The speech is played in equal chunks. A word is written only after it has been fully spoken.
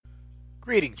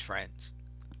Greetings, friends.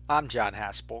 I'm John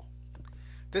Haspel.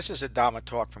 This is a Dhamma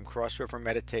talk from Cross River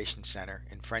Meditation Center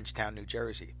in Frenchtown, New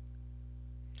Jersey.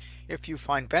 If you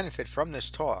find benefit from this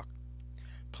talk,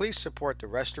 please support the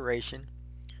restoration,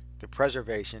 the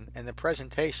preservation, and the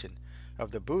presentation of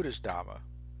the Buddha's Dhamma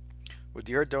with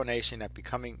your donation at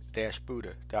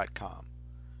becoming-buddha.com.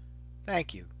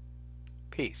 Thank you.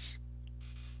 Peace.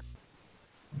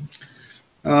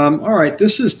 All right,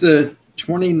 this is the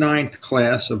 29th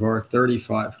class of our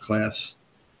 35 class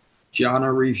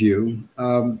Jhana review.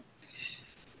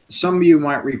 Some of you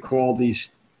might recall these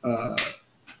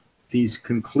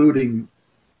concluding,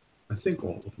 I think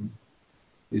all of them,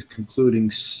 these concluding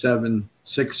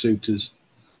six suttas.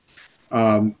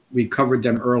 We covered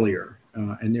them earlier,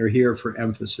 and they're here for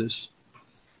emphasis.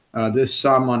 This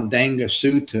Samadhanga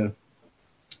Sutta,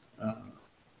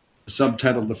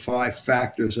 subtitled The Five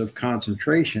Factors of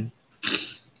Concentration,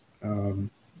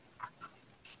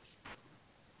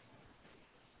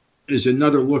 is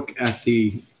another look at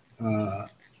it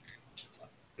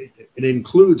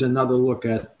includes another look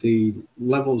at the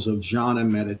levels of jhana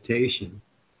meditation.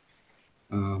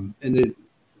 And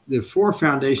the four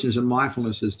foundations of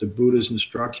mindfulness is the Buddha's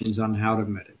instructions on how to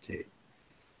meditate.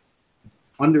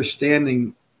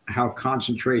 Understanding how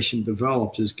concentration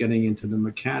develops is getting into the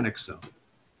mechanics of it.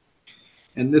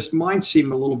 And this might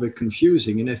seem a little bit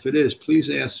confusing, and if it is, please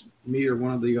ask me or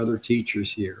one of the other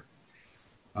teachers here.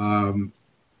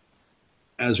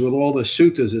 As with all the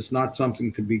suttas, it's not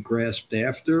something to be grasped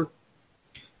after.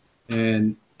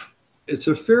 And it's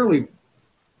fairly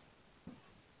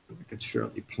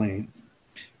plain.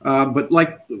 But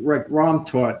like Ram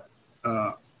taught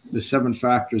the 7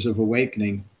 factors of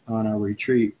awakening on our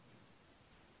retreat,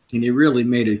 and he really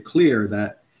made it clear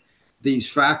that these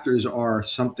factors are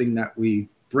something that we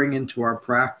bring into our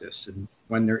practice. And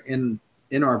when they're in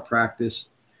our practice,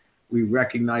 we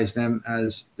recognize them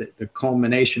as the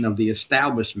culmination of the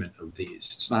establishment of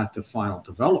these. It's not the final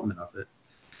development of it.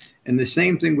 And the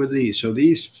same thing with these. So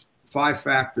these 5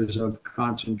 factors of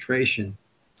concentration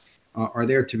are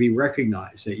there to be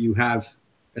recognized, that you have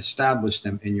established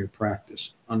them in your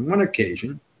practice. On one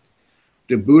occasion,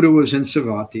 the Buddha was in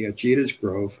Savatthi at Jita's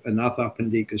Grove,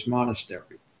 Anathapindika's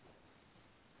monastery.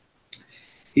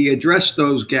 He addressed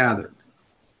those gathered.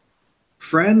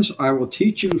 Friends, I will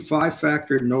teach you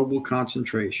 5-factor noble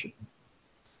concentration.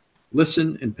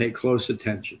 Listen and pay close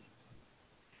attention.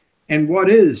 And what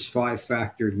is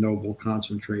 5-factor noble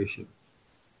concentration?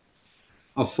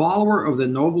 A follower of the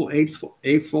Noble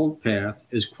Eightfold Path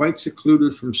is quite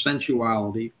secluded from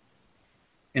sensuality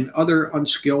and other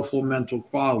unskillful mental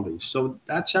qualities. So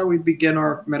that's how we begin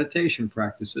our meditation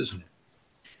practice, isn't it?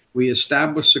 We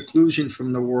establish seclusion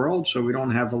from the world, so we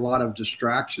don't have a lot of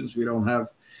distractions. We don't have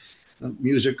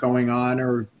music going on,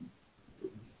 or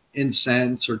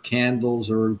incense, or candles,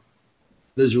 or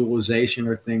visualization,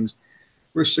 or things.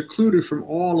 We're secluded from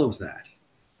all of that.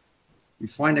 We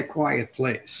find a quiet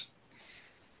place.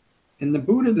 And the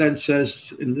Buddha then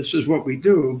says, and this is what we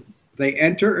do, they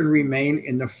enter and remain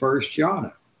in the first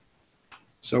jhana.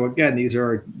 So again, these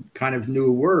are kind of new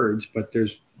words, but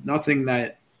there's nothing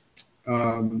that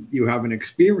you haven't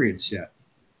experienced yet.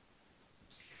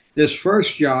 This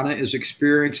first jhana is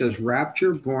experienced as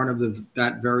rapture born of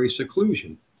that very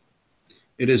seclusion.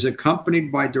 It is accompanied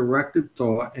by directed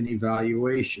thought and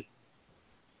evaluation.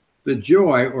 The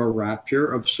joy or rapture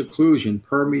of seclusion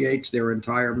permeates their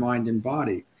entire mind and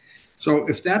body. So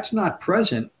if that's not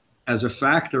present as a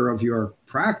factor of your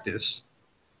practice,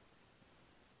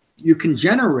 you can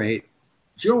generate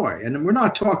joy. And we're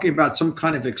not talking about some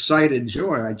kind of excited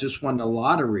joy. I just won the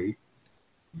lottery.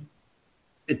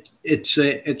 It's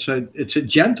a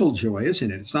gentle joy,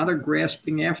 isn't it? It's not a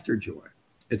grasping after joy.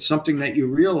 It's something that you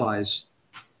realize,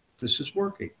 this is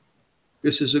working.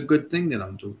 This is a good thing that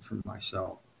I'm doing for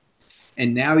myself.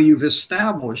 And now you've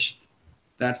established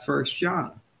that first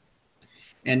jhana.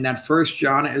 And that first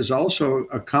jhana is also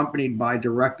accompanied by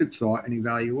directed thought and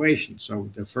evaluation. So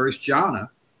the first jhana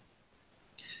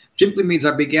simply means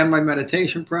I began my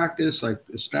meditation practice, I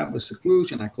established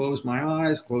seclusion, I closed my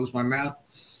eyes, closed my mouth,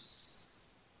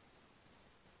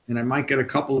 and I might get a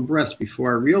couple of breaths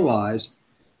before I realize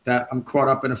that I'm caught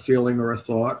up in a feeling or a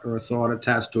thought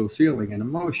attached to a feeling and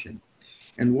emotion.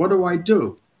 And what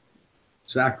do?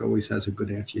 Zach always has a good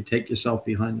answer. You take yourself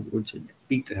behind the woods and you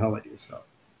beat the hell out of yourself.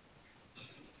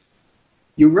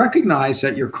 You recognize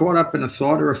that you're caught up in a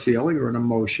thought or a feeling or an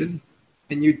emotion,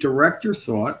 and you direct your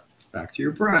thought back to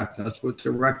your breath. That's what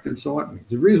directed thought means.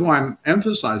 The reason why I'm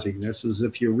emphasizing this is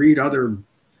if you read other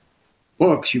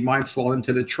books, you might fall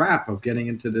into the trap of getting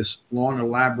into this long,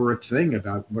 elaborate thing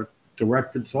about what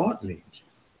directed thought means.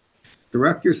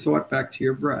 Direct your thought back to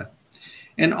your breath.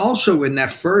 And also in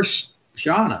that first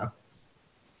jhana,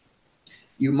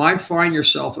 you might find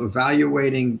yourself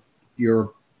evaluating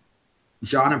your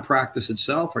jhana practice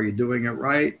itself. Are you doing it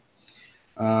right?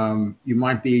 You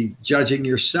might be judging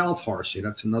yourself harshly.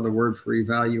 That's another word for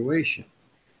evaluation.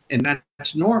 And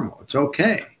that's normal. It's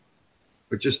okay.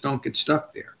 But just don't get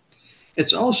stuck there.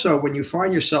 It's also when you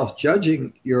find yourself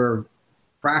judging your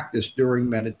practice during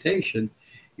meditation,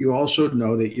 you also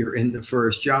know that you're in the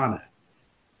first jhana.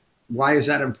 Why is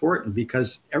that important?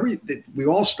 Because we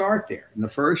all start there. And the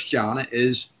first jhana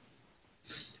is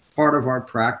part of our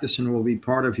practice and will be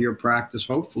part of your practice,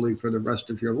 hopefully, for the rest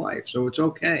of your life. So it's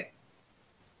okay.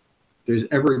 There's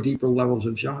ever deeper levels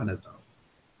of jhana, though.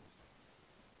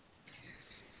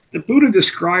 The Buddha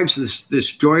describes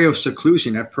this joy of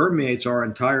seclusion that permeates our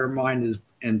entire mind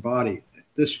and body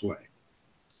this way.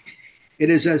 It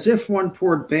is as if one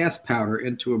poured bath powder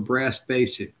into a brass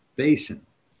basin,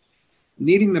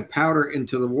 kneading the powder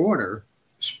into the water,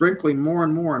 sprinkling more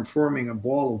and more and forming a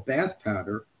ball of bath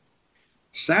powder,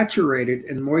 saturated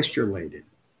and moisture-laden.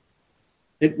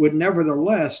 It would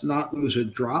nevertheless not lose a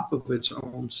drop of its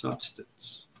own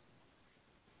substance.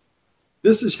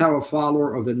 This is how a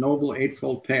follower of the Noble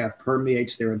Eightfold Path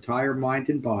permeates their entire mind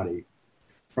and body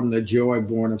from the joy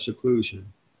born of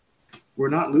seclusion. We're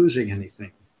not losing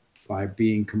anything by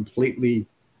being completely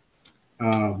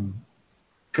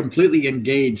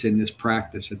engaged in this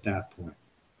practice at that point.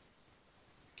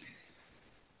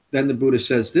 Then the Buddha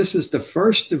says, this is the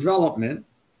first development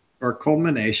or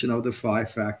culmination of the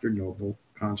five-factor noble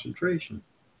concentration.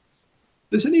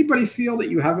 Does anybody feel that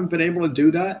you haven't been able to do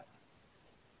that?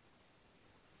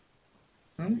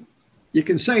 You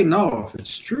can say no if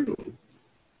it's true,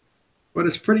 but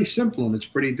it's pretty simple and it's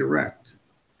pretty direct,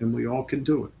 and we all can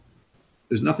do it.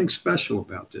 There's nothing special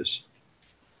about this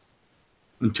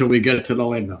until we get to the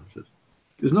end of it.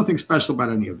 There's nothing special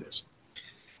about any of this.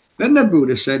 Then the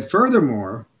Buddha said,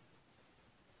 furthermore,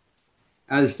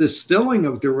 as the stilling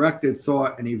of directed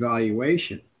thought and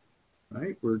evaluation,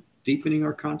 right? We're deepening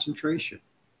our concentration.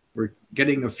 We're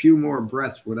getting a few more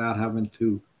breaths without having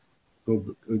to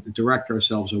direct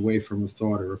ourselves away from a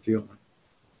thought or a feeling.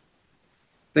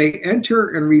 They enter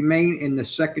and remain in the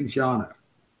second jhana.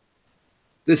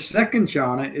 This second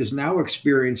jhana is now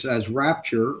experienced as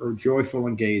rapture or joyful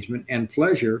engagement and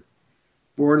pleasure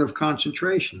born of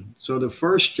concentration. So the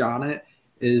first jhana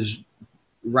is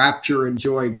rapture and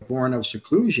joy born of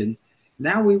seclusion.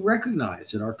 Now we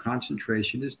recognize that our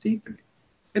concentration is deepening.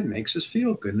 It makes us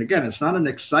feel good. And again, it's not an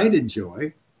excited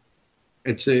joy.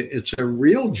 It's a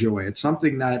real joy. It's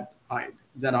something that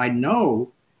I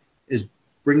know is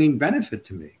bringing benefit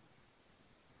to me.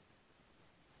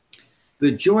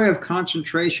 The joy of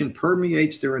concentration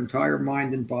permeates their entire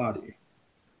mind and body.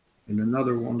 In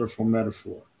another wonderful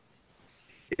metaphor,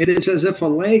 it is as if a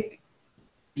lake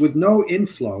with no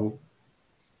inflow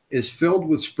is filled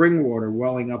with spring water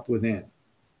welling up within.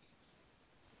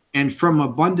 And from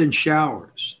abundant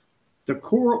showers, the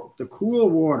cool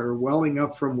water welling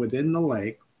up from within the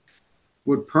lake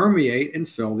would permeate and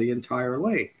fill the entire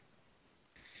lake.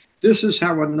 This is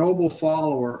how a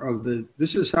follower of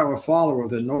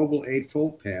the Noble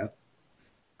Eightfold Path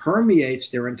permeates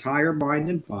their entire mind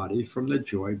and body from the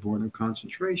joy born of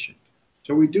concentration.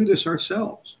 So we do this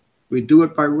ourselves. We do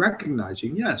it by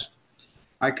recognizing, yes,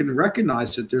 I can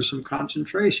recognize that there's some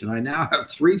concentration. I now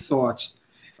have 3 thoughts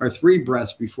or 3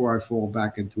 breaths before I fall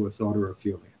back into a thought or a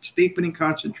feeling. It's deepening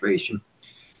concentration,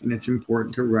 and it's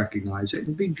important to recognize it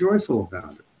and be joyful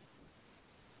about it.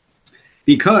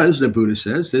 Because, the Buddha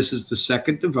says, this is the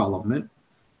second development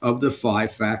of the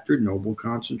 5-factor noble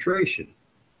concentration.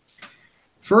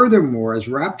 Furthermore, as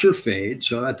rapture fades,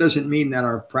 so that doesn't mean that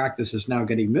our practice is now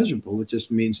getting miserable. It just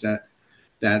means that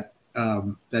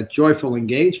joyful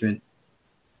engagement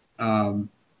now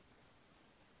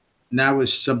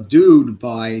is subdued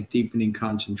by deepening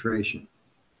concentration.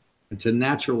 It's a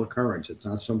natural occurrence. It's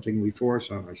not something we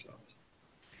force on ourselves.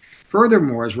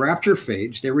 Furthermore, as rapture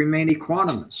fades, they remain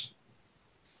equanimous.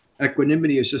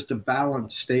 Equanimity is just a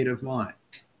balanced state of mind.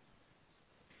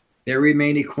 They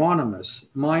remain equanimous,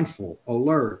 mindful,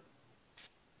 alert,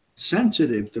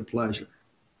 sensitive to pleasure,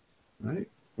 right?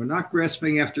 We're not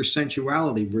grasping after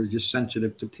sensuality. We're just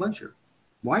sensitive to pleasure.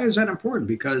 Why is that important?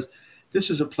 Because this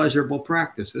is a pleasurable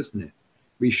practice, isn't it?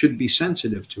 We should be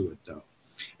sensitive to it, though.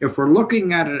 If we're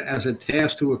looking at it as a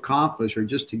task to accomplish or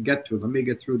just to get to, let me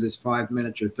get through this 5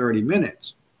 minutes or 30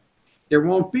 minutes, there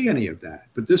won't be any of that.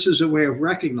 But this is a way of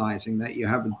recognizing that you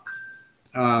have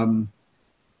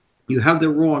the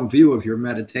wrong view of your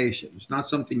meditation. It's not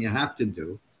something you have to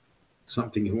do. It's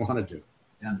something you want to do.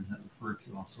 Yeah, does that refer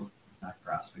to also not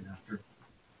grasping after?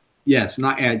 Yes,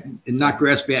 not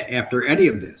grasp after any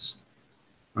of this.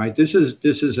 Right. This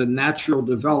is a natural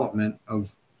development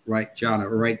of right jhana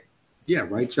or right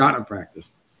jhana practice.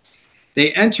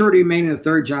 They enter and remain in the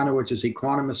third jhana, which is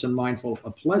equanimous and mindful,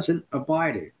 a pleasant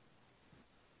abiding.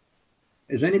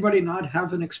 Does anybody not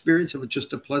have an experience of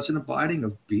just a pleasant abiding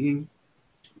of being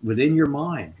within your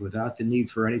mind without the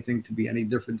need for anything to be any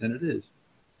different than it is?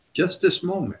 Just this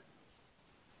moment.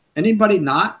 Anybody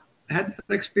not had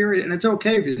that experience? And it's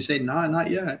okay if you say, no, not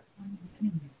yet.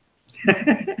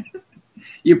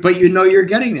 But you know you're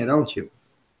getting it, don't you?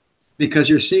 Because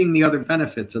you're seeing the other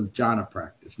benefits of jhana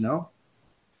practice, no?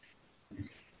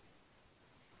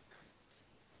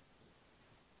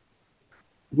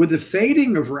 With the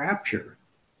fading of rapture,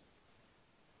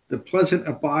 the pleasant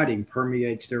abiding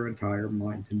permeates their entire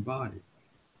mind and body.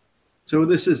 So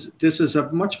this is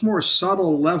a much more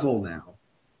subtle level now.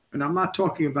 And I'm not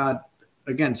talking about,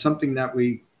 again, something that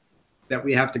we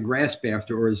have to grasp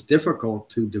after or is difficult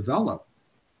to develop,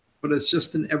 but it's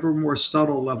just an ever more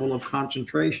subtle level of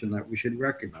concentration that we should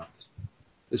recognize.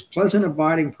 This pleasant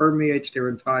abiding permeates their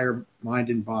entire mind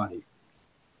and body.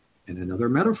 And another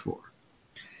metaphor.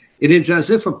 It is as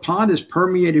if a pond is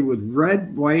permeated with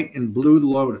red, white, and blue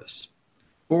lotus,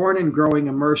 born and growing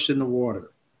immersed in the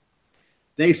water.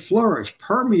 They flourish,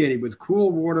 permeated with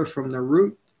cool water from the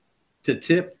root to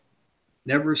tip,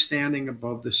 never standing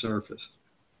above the surface.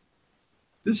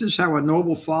 This is how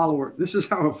a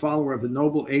follower of the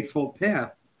Noble Eightfold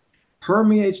Path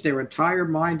permeates their entire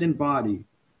mind and body,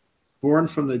 born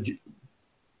from the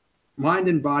mind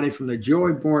and body from the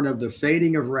joy born of the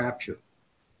fading of rapture.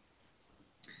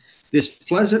 This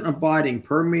pleasant abiding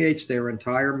permeates their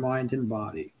entire mind and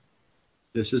body.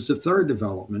 This is the third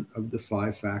development of the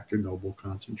five-factor noble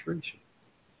concentration.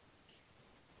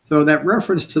 So that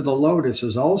reference to the lotus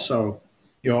is also,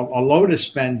 a lotus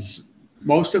spends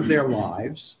most of their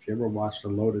lives. If you ever watched a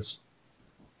lotus,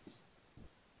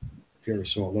 if you ever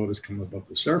saw a lotus come above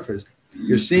the surface,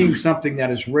 you're seeing something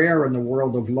that is rare in the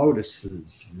world of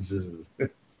lotuses.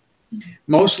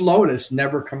 Most lotus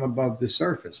never come above the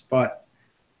surface, but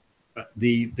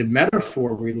the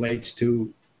metaphor relates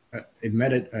to a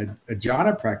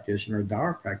jhana practitioner, a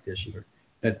dharma practitioner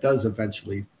that does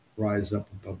eventually rise up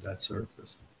above that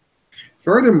surface.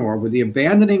 Furthermore, with the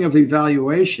abandoning of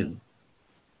evaluation,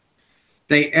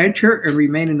 they enter and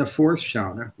remain in the fourth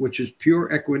jhana, which is pure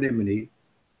equanimity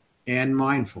and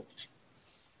mindful.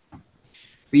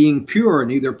 Being pure,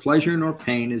 neither pleasure nor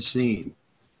pain is seen.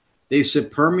 They sit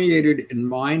permeated in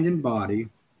mind and body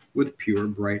with pure,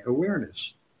 bright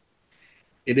awareness.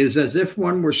 It is as if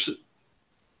one were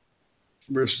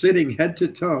sitting head to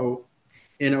toe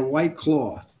in a white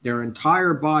cloth, their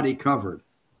entire body covered.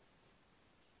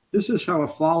 This is how a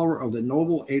follower of the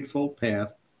Noble Eightfold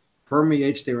Path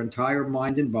permeates their entire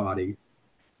mind and body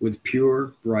with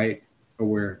pure, bright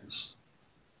awareness.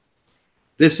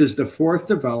 This is the fourth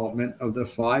development of the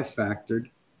five-factored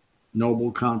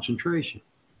noble concentration.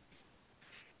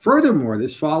 Furthermore,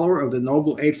 this follower of the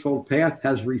Noble Eightfold Path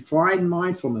has refined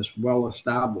mindfulness well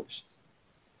established.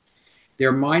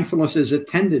 Their mindfulness is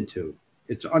attended to,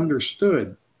 it's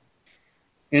understood,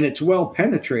 and it's well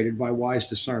penetrated by wise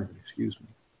discernment.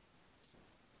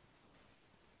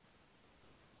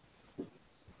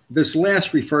 This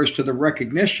last refers to the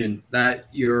recognition that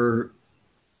your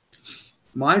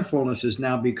mindfulness is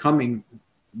now becoming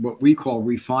what we call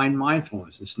refined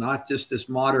mindfulness. It's not just this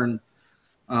modern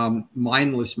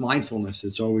mindless mindfulness.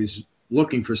 It's always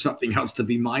looking for something else to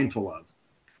be mindful of,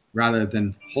 rather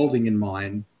than holding in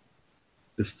mind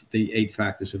the eight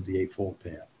factors of the Eightfold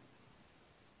Path.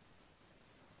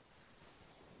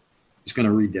 Just going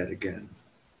to read that again.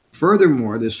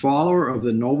 Furthermore, this follower of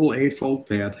the Noble Eightfold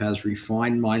Path has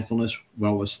refined mindfulness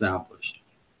well established.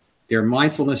 Their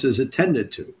mindfulness is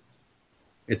attended to.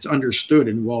 It's understood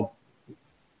and well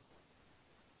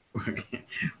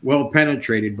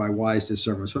penetrated by wise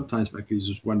discernment. Sometimes my kids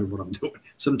just wonder what I'm doing.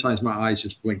 Sometimes my eyes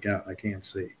just blink out. I can't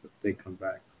see, but they come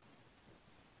back.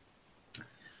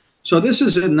 So this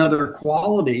is another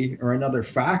quality or another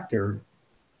factor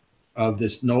of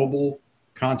this noble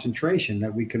concentration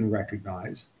that we can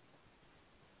recognize.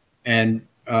 And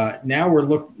now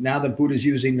the Buddha's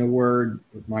using the word,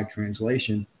 with my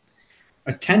translation,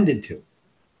 attended to.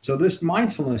 So this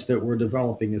mindfulness that we're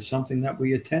developing is something that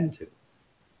we attend to.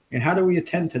 And how do we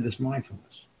attend to this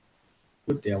mindfulness?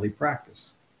 With daily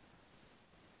practice.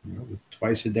 With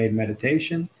twice a day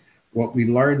meditation, what we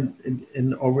learned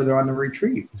over there on the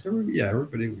retreat.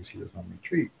 Everybody was here on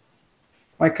retreat.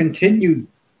 By continued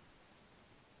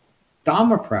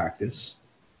Dhamma practice,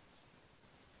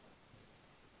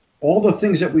 all the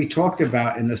things that we talked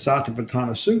about in the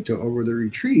Satipatthana Sutta over the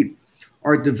retreat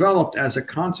are developed as a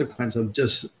consequence of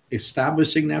just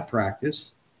establishing that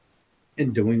practice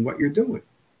and doing what you're doing.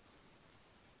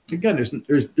 Again,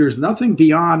 there's nothing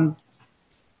beyond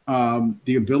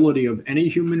the ability of any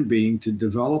human being to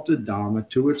develop the Dhamma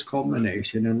to its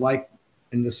culmination. And like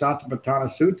in the Satipatthana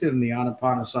Sutta and the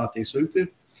Anapanasati Sutta,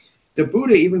 the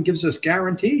Buddha even gives us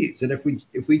guarantees that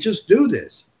if we just do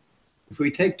this, if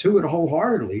we take to it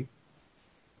wholeheartedly,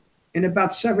 in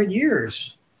about 7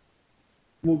 years,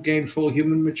 we'll gain full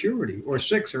human maturity, or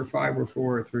 6 or 5 or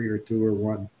 4 or 3 or 2 or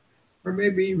 1, or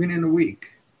maybe even in a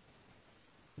week.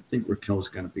 I think Raquel's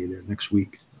going to be there next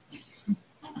week.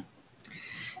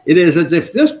 It is as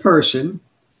if this person,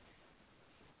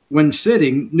 when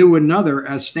sitting, knew another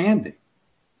as standing,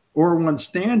 or when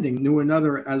standing, knew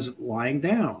another as lying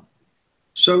down.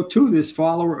 So too, this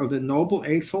follower of the Noble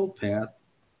Eightfold Path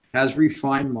has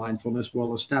refined mindfulness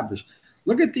well established.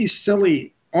 Look at these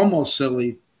silly, almost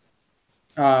silly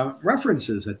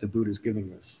references that the Buddha is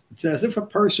giving us. It's as if a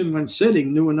person, when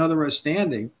sitting, knew another as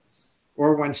standing,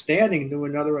 or when standing, knew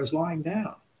another as lying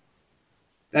down.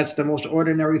 That's the most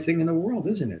ordinary thing in the world,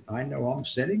 isn't it? I know I'm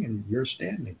sitting and you're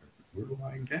standing. We're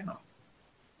lying down.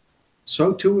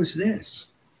 So too is this.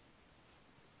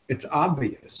 It's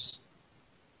obvious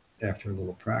after a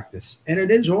little practice, and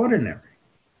it is ordinary.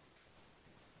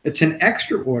 It's an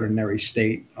extraordinary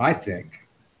state, I think,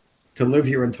 to live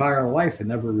your entire life and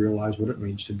never realize what it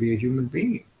means to be a human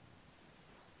being.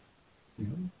 You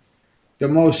know? The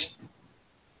most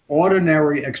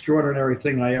ordinary, extraordinary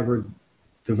thing I ever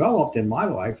developed in my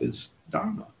life is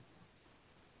Dharma.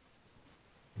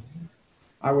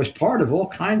 I was part of all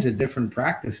kinds of different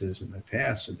practices in the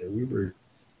past, so that we were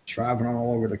traveling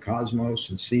all over the cosmos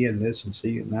and seeing this and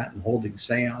seeing that and holding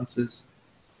seances.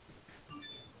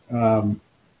 And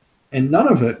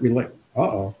none of it really,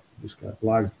 just got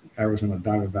live Arizona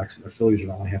Diamondbacks and the Phillies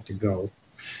and all, I have to go.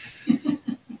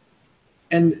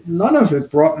 And none of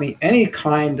it brought me any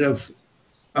kind of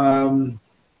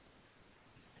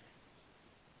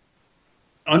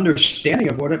understanding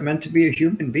of what it meant to be a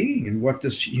human being and what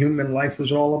this human life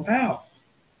was all about.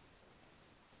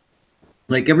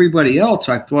 Like everybody else,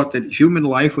 I thought that human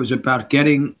life was about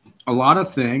getting a lot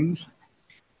of things,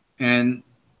 and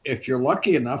if you're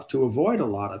lucky enough, to avoid a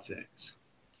lot of things,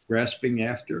 grasping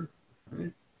after,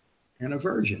 right? And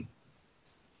aversion.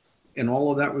 And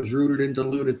all of that was rooted in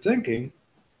deluded thinking,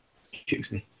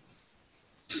 excuse me,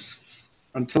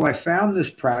 until I found this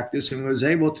practice and was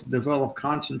able to develop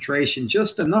concentration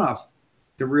just enough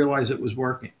to realize it was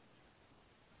working.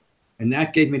 And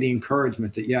that gave me the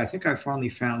encouragement that, yeah, I think I finally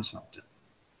found something.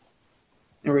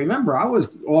 And remember, I was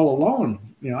all alone.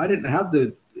 You know, I didn't have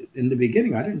in the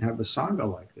beginning, I didn't have a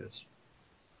Sangha like this.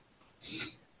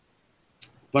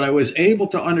 But I was able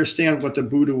to understand what the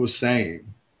Buddha was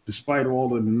saying, despite all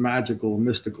the magical,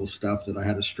 mystical stuff that I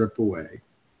had to strip away,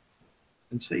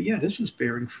 and say, yeah, this is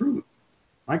bearing fruit.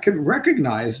 I could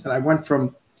recognize that I went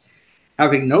from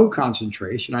having no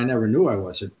concentration, I never knew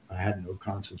I had no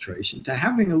concentration, to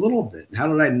having a little bit. And how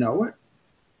did I know it?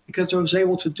 Because I was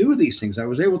able to do these things. I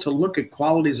was able to look at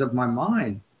qualities of my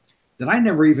mind that I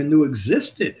never even knew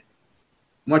existed,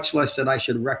 much less that I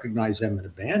should recognize them and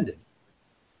abandon.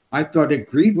 I thought that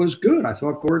greed was good. I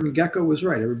thought Gordon Gekko was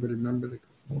right. Everybody remember the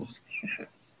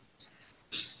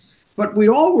But we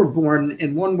all were born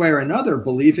in one way or another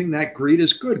believing that greed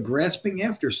is good. Grasping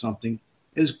after something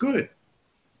is good.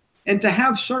 And to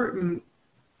have certain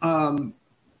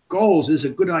goals is a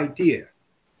good idea,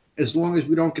 as long as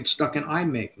we don't get stuck in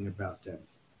eye-making about them.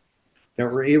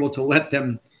 That we're able to let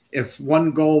them, if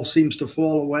one goal seems to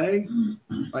fall away,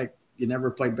 like you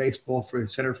never play baseball for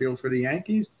center field for the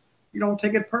Yankees, you don't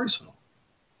take it personal.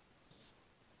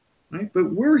 Right?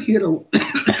 But we're here to,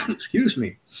 excuse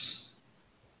me,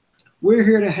 we're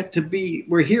here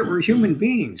we're human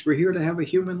beings. We're here to have a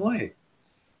human life.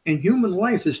 And human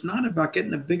life is not about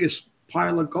getting the biggest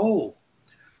pile of gold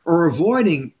or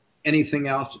avoiding anything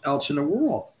else in the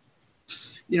world.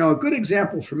 You know, a good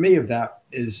example for me of that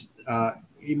is some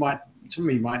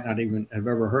of you might not even have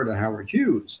ever heard of Howard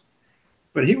Hughes,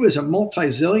 but he was a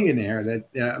multi-zillionaire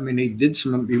that, he did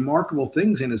some remarkable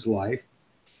things in his life,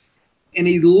 and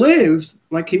he lived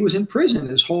like he was in prison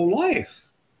his whole life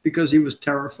because he was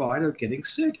terrified of getting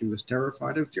sick. He was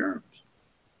terrified of germs.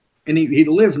 And he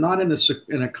lived not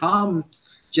in a calm,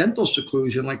 gentle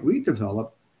seclusion like we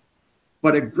develop,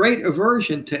 but a great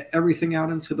aversion to everything out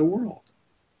into the world.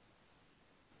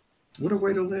 What a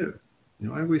way to live. You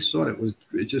know, I always thought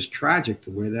it's just tragic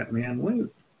the way that man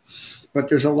lived. But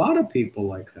there's a lot of people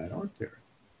like that, aren't there?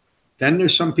 Then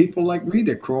there's some people like me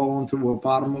that crawl onto the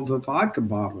bottom of a vodka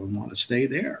bottle and want to stay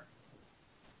there.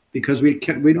 because we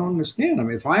don't understand. I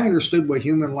mean, if I understood what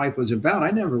human life was about,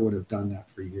 I never would have done that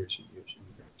for years and years and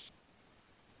years.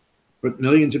 But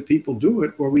millions of people do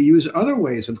it, or we use other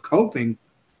ways of coping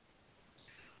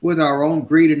with our own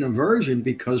greed and aversion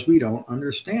because we don't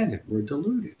understand it. We're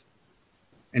deluded.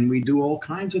 And we do all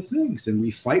kinds of things, and we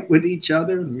fight with each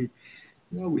other, and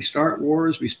we start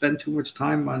wars. We spend too much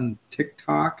time on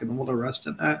TikTok and all the rest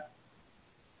of that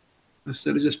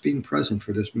instead of just being present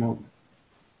for this moment.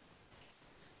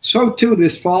 So too,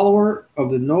 this follower of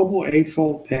the Noble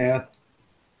Eightfold Path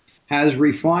has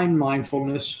refined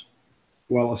mindfulness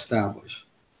well established.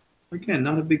 Again,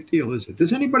 not a big deal, is it?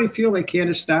 Does anybody feel they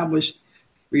can't establish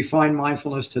refined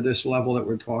mindfulness to this level that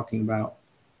we're talking about?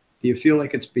 Do you feel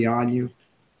like it's beyond you?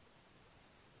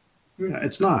 Yeah,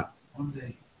 it's not. One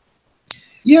day.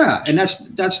 Yeah, and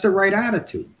that's the right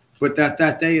attitude. But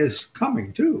that day is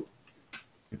coming too.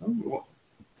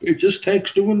 It just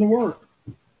takes doing the work.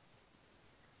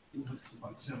 It's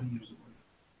about 7 years away.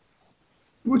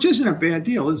 Which isn't a bad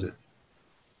deal, is it?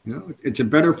 It's a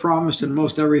better promise than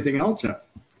most everything else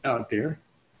out there.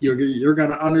 You're going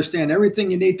to understand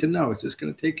everything you need to know. It's just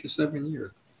going to take you 7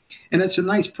 years. And it's a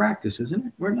nice practice, isn't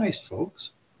it? We're nice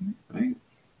folks, right?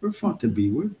 We're fun to be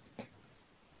with.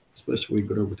 Especially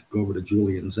when we go over to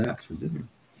Julie and Zach for dinner.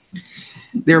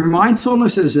 Their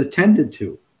mindfulness is attended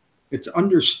to. It's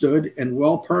understood and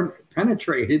well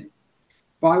penetrated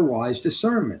by wise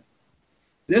discernment.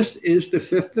 This is the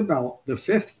fifth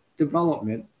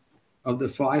development of the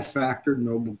five-factor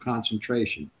noble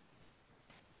concentration.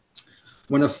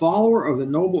 When a follower of the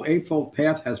Noble Eightfold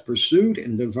Path has pursued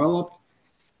and developed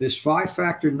this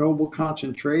five-factor noble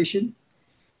concentration,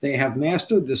 they have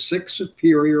mastered the six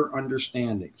superior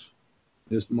understandings.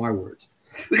 These are my words.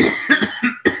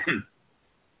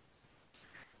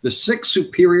 The six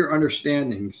superior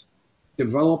understandings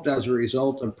developed as a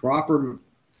result of proper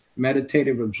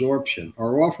meditative absorption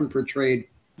are often portrayed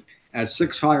as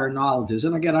six higher knowledges.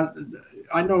 And again,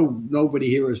 I know nobody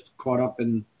here is caught up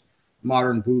in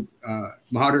modern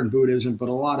Buddhism, but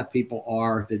a lot of people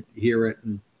are that hear it.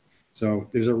 And so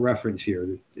there's a reference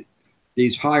here.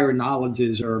 These higher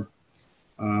knowledges are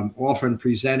often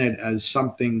presented as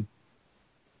something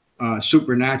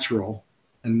supernatural.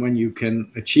 And when you can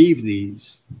achieve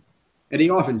these, and he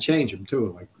often change them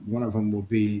too. Like one of them will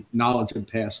be knowledge of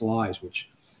past lives, which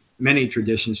many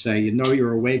traditions say,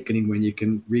 you're awakening when you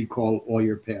can recall all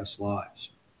your past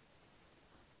lives.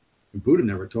 And Buddha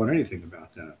never taught anything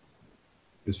about that.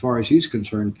 As far as he's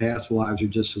concerned, past lives are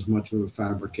just as much of a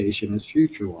fabrication as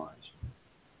future lives.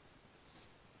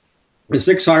 The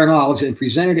six higher knowledge and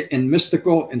presented it in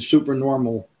mystical and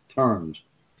supernormal terms.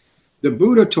 The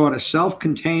Buddha taught a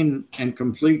self-contained and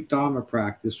complete Dhamma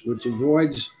practice, which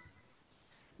avoids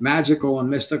magical and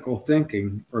mystical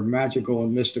thinking or magical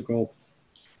and mystical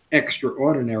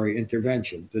extraordinary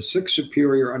intervention. The six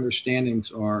superior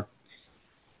understandings are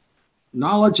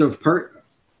knowledge of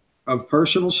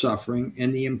personal suffering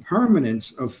and the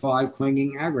impermanence of five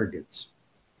clinging aggregates,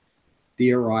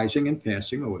 the arising and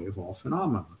passing away of all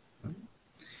phenomena.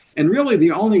 And really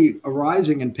the only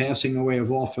arising and passing away of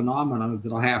all phenomena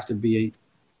that I have to be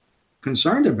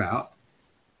concerned about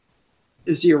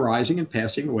is the arising and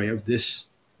passing away of this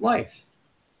life.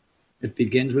 It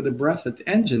begins with a breath, it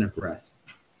ends in a breath.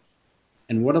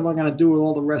 And what am I going to do with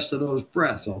all the rest of those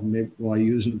breaths? Will I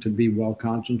use them to be well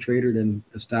concentrated and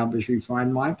establish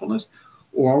refined mindfulness?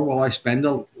 Or will I spend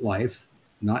a life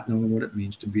not knowing what it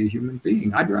means to be a human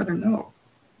being? I'd rather know.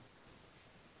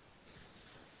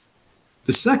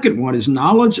 The second one is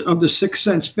knowledge of the sixth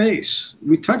sense base.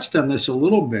 We touched on this a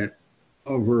little bit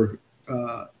over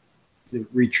the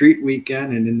retreat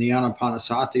weekend, and in the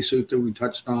Anapanasati Sutta, we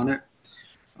touched on it.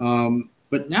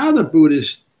 But now the Buddha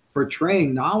is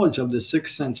portraying knowledge of the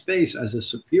sixth sense base as a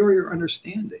superior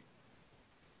understanding.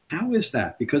 How is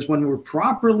that? Because when we're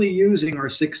properly using our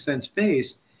sixth sense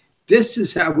base, this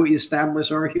is how we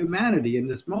establish our humanity in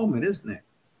this moment, isn't it?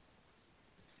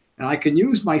 And I can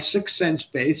use my sixth sense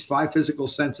base, five physical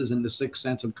senses and the sixth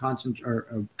sense of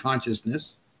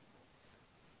consciousness.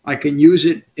 I can use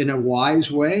it in a wise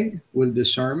way with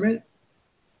discernment,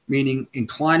 meaning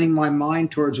inclining my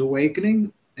mind towards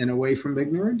awakening and away from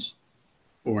ignorance,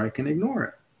 or I can ignore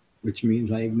it, which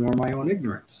means I ignore my own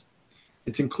ignorance.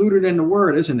 It's included in the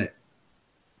word, isn't it?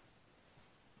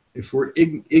 If we're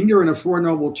ignorant of Four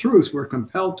Noble Truths, we're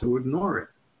compelled to ignore it.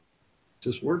 It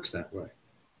just works that way.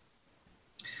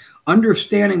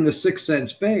 Understanding the sixth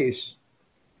sense base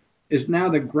is now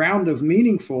the ground of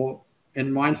meaningful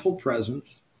and mindful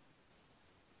presence,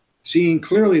 seeing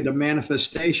clearly the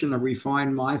manifestation of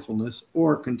refined mindfulness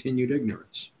or continued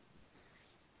ignorance.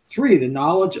 3, the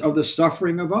knowledge of the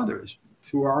suffering of others.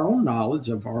 through our own knowledge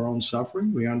of our own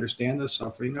suffering, we understand the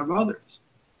suffering of others.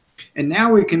 And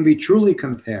now we can be truly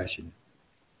compassionate,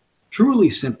 truly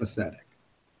sympathetic.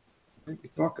 We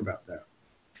talk about that.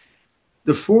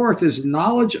 The fourth is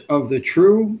knowledge of the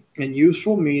true and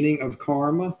useful meaning of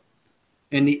karma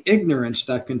and the ignorance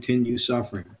that continues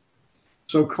suffering.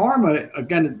 So karma,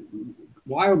 again,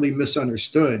 wildly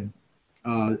misunderstood,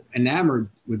 enamored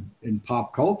with in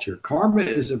pop culture. Karma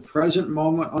is a present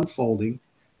moment unfolding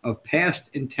of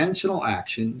past intentional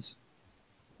actions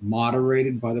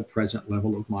moderated by the present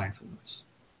level of mindfulness.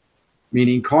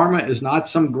 Meaning karma is not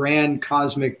some grand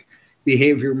cosmic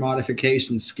behavior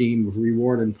modification scheme of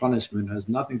reward and punishment. It has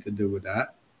nothing to do with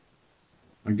that.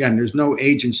 Again, there's no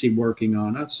agency working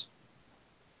on us.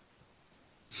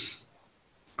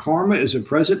 Karma is a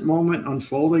present moment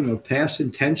unfolding of past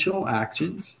intentional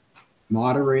actions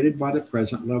moderated by the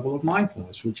present level of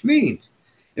mindfulness, which means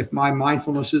if my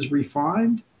mindfulness is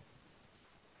refined,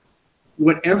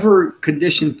 whatever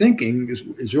conditioned thinking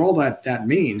is all that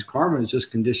means. Karma is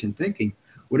just conditioned thinking.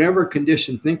 Whatever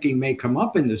conditioned thinking may come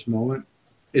up in this moment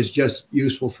is just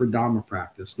useful for Dhamma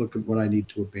practice. Look at what I need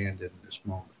to abandon in this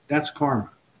moment. That's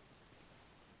karma.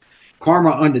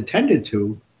 Karma unattended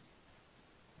to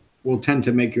will tend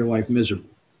to make your life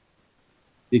miserable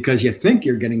because you think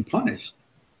you're getting punished.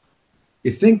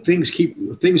 You think things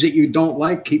that you don't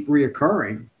like keep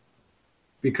reoccurring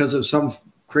because of some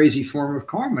crazy form of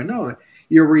karma. No,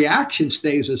 your reaction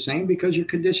stays the same because your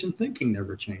conditioned thinking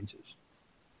never changes.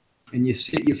 And you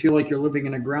feel like you're living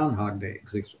in a Groundhog Day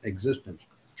existence.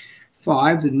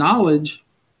 5, the knowledge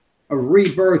of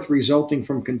rebirth resulting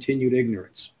from continued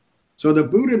ignorance. So the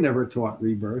Buddha never taught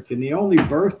rebirth, and the only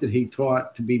birth that he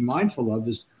taught to be mindful of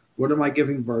is, what am I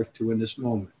giving birth to in this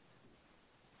moment?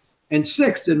 And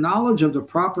 6, the knowledge of the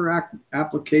proper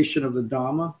application of the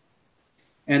Dhamma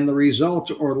and the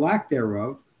result or lack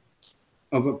thereof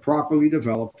of a properly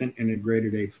developed and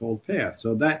integrated Eightfold Path.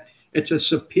 So that it's a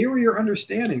superior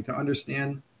understanding to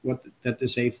understand that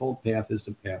this Eightfold Path is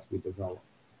the path we develop.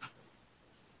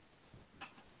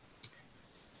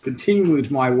 Continuing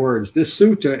with my words, this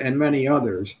sutta and many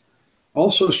others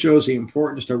also shows the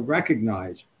importance to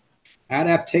recognize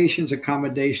adaptations,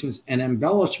 accommodations, and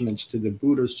embellishments to the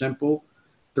Buddha's simple,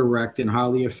 direct, and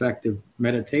highly effective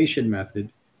meditation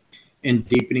method in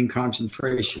deepening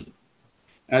concentration.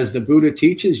 As the Buddha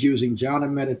teaches, using jhana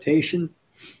meditation,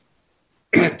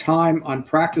 time on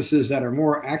practices that are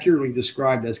more accurately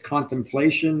described as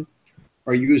contemplation,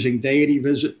 or using deity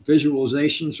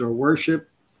visualizations or worship,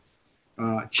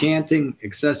 chanting,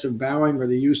 excessive bowing, or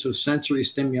the use of sensory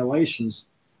stimulations,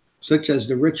 such as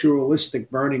the ritualistic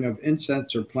burning of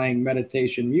incense or playing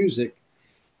meditation music,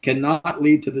 cannot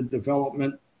lead to the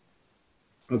development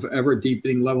of ever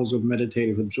deepening levels of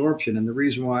meditative absorption. And the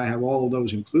reason why I have all of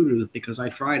those included is because I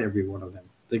tried every one of them,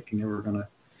 thinking they were going to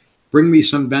bring me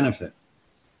some benefit.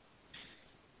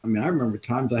 I mean, I remember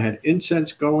times I had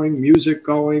incense going, music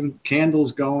going,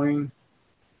 candles going,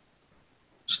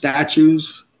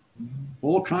 statues,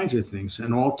 all kinds of things,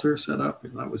 an altar set up,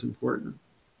 and that was important.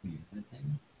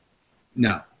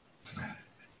 No,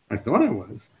 I thought I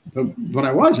was, but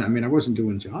I wasn't. I mean, I wasn't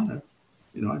doing jhana.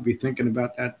 You know, I'd be thinking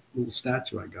about that little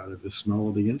statue I got of the smell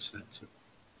of the incense.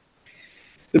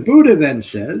 The Buddha then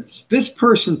says, this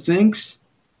person thinks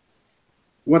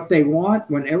what they want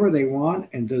whenever they want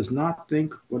and does not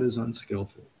think what is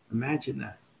unskillful. Imagine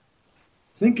that.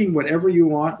 Thinking whatever you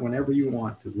want whenever you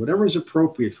want to, whatever is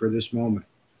appropriate for this moment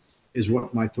is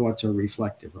what my thoughts are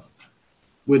reflective of.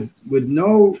 With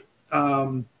no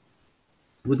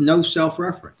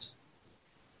self-reference.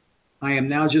 I am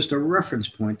now just a reference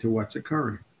point to what's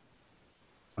occurring.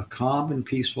 A calm and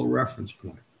peaceful reference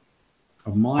point.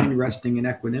 A mind resting in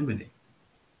equanimity.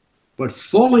 But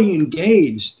fully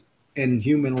engaged in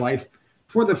human life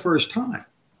for the first time.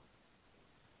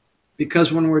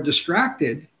 Because when we're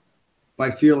distracted by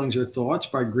feelings or thoughts,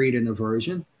 by greed and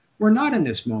aversion, we're not in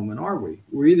this moment, are we?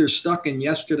 We're either stuck in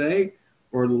yesterday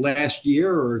or last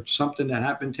year or something that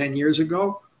happened 10 years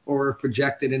ago, or we're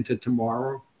projected into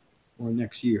tomorrow or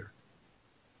next year.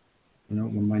 You know,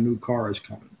 when my new car is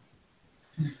coming.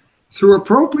 Through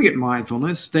appropriate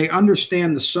mindfulness, they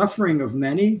understand the suffering of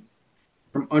many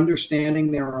from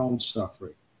understanding their own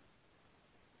suffering.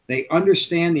 They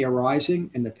understand the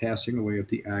arising and the passing away of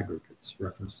the aggregates,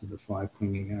 reference to the 5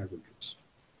 clinging aggregates.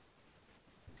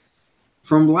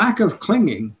 From lack of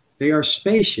clinging, they are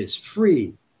spacious,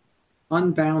 free,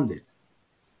 unbounded,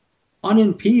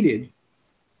 unimpeded.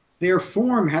 Their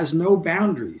form has no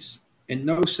boundaries and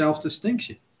no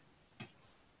self-distinction.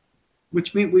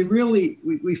 Which means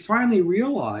we finally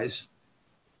realize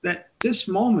that this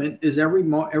moment is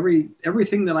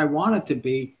everything that I want it to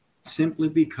be simply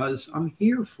because I'm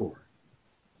here for it.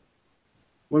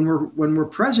 When we're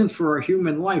present for our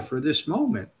human life for this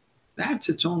moment, that's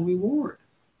its own reward.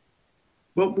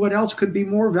 But what else could be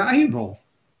more valuable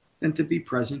than to be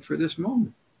present for this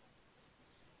moment?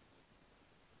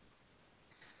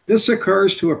 This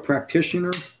occurs to a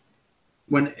practitioner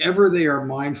whenever they are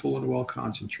mindful and well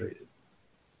concentrated.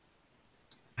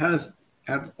 Have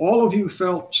all of you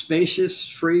felt spacious,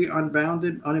 free,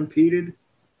 unbounded, unimpeded?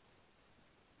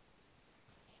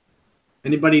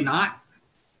 Anybody not?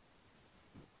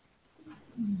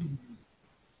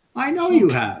 I know you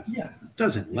have. Yeah. It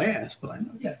doesn't last, but I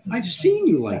know. Yeah. I've seen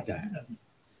you like that.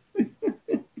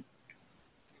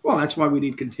 Well, that's why we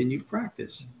need continued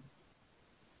practice.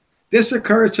 This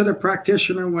occurs to the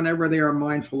practitioner whenever they are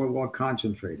mindful and well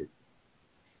concentrated.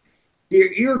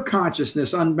 Their ear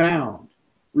consciousness unbound,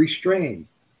 restrained.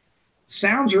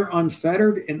 Sounds are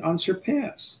unfettered and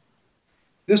unsurpassed.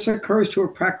 This occurs to a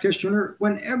practitioner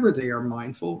whenever they are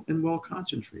mindful and well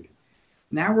concentrated.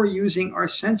 Now we're using our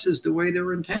senses the way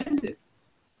they're intended.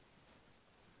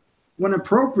 When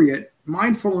appropriate,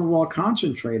 mindful and well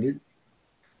concentrated,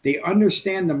 they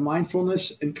understand the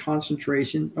mindfulness and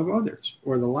concentration of others,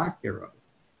 or the lack thereof.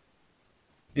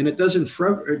 And it doesn't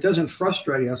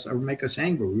frustrate us or make us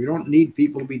angry. We don't need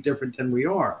people to be different than we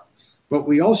are. But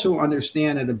we also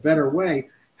understand in a better way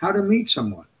how to meet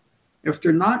someone. If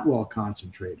they're not well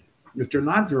concentrated, if they're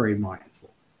not very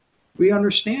mindful, we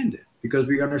understand it because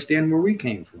we understand where we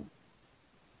came from.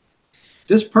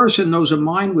 This person knows a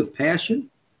mind with passion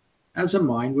as a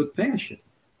mind with passion.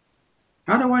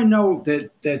 How do I know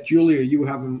that Julia, you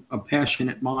have a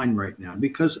passionate mind right now?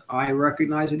 Because I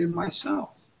recognize it in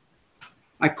myself.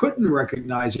 I couldn't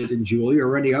recognize it in Julia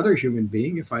or any other human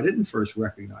being if I didn't first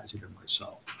recognize it in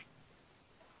myself.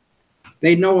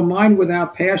 They know a mind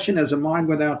without passion as a mind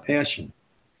without passion.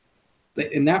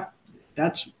 And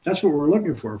that's what we're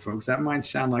looking for, folks. That might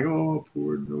sound like, oh,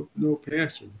 poor, no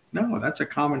passion. No, that's a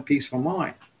common peaceful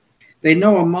mind. They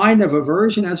know a mind of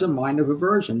aversion as a mind of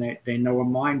aversion. They know a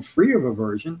mind free of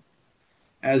aversion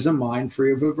as a mind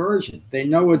free of aversion. They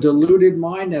know a deluded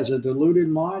mind as a deluded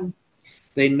mind.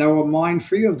 They know a mind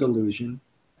free of delusion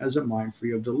as a mind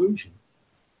free of delusion.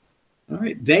 All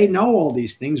right. They know all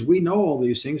these things. We know all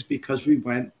these things because we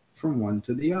went from one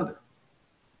to the other.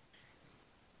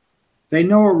 They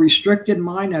know a restricted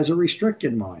mind as a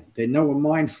restricted mind. They know a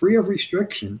mind free of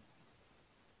restriction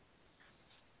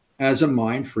as a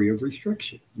mind free of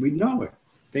restriction. We know it.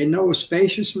 They know a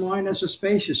spacious mind as a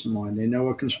spacious mind. They know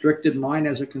a constricted mind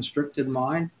as a constricted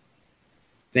mind.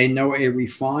 They know a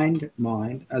refined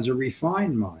mind as a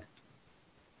refined mind.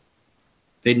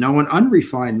 They know an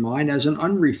unrefined mind as an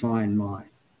unrefined mind.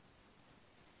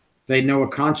 They know a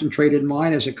concentrated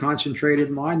mind as a concentrated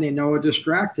mind. They know a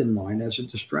distracted mind as a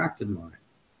distracted mind.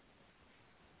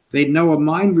 They know a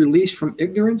mind released from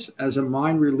ignorance as a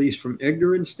mind released from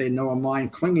ignorance. They know a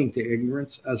mind clinging to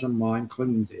ignorance as a mind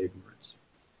clinging to ignorance.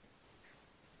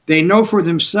 They know for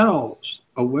themselves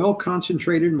a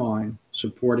well-concentrated mind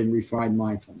supporting refined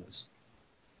mindfulness.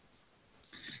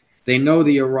 They know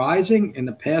the arising and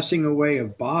the passing away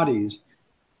of bodies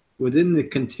within the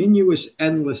continuous,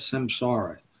 endless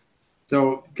samsara.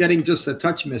 So getting just a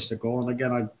touch mystical, and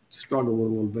again, I struggle with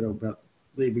a little bit about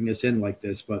leaving this in like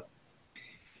this, but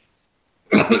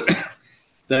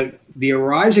the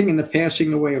arising and the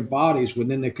passing away of bodies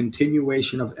within the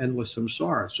continuation of endless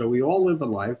samsara. So we all live a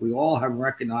life. We all have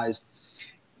recognized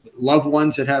loved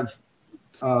ones that have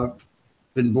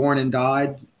been born and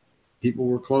died, people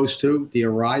we're close to, the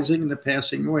arising and the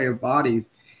passing away of bodies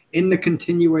in the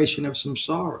continuation of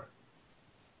samsara.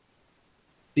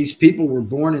 These people were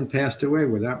born and passed away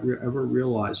without ever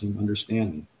realizing,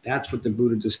 understanding. That's what the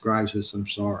Buddha describes as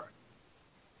samsara.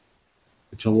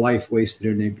 It's a life wasted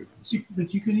in ignorance.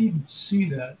 But you can even see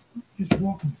that just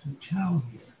walking through town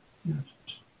here. You know,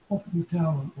 just walking through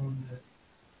town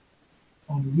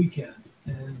on the weekend,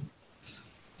 and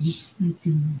you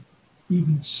can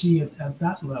even see it at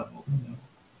that level. You know,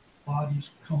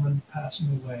 bodies coming,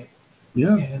 passing away.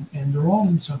 Yeah. And they're all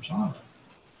in samsara.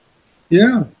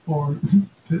 Yeah. Or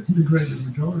the greater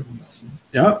majority of them.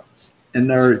 Yeah. And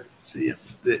they're,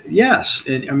 yes.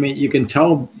 And I mean, you can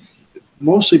tell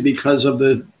mostly because of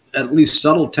the at least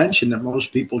subtle tension that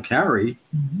most people carry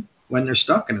when they're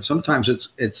stuck in it. Sometimes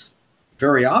it's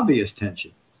very obvious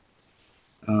tension.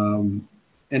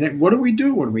 What do we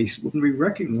do when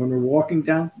we're walking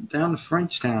down to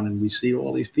Frenchtown and we see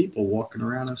all these people walking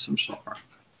around in samsara?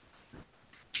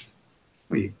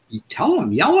 Well, you tell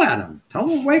them, yell at them, tell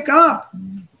them wake up.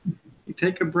 You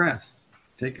take a breath,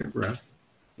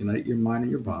 unite your mind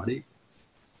and your body.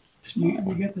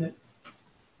 You get that.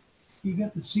 you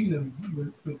got to see them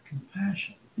with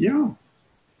compassion. Yeah.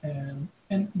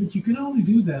 But you can only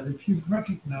do that if you've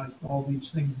recognized all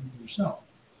these things in yourself.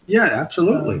 Yeah,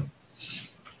 absolutely.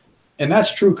 And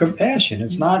that's true compassion.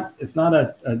 It's not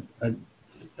a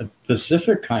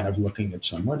specific kind of looking at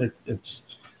someone. It's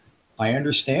I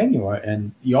understand you,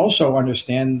 and you also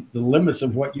understand the limits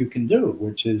of what you can do,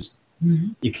 which is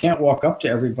you can't walk up to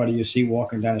everybody you see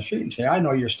walking down the street and say, "I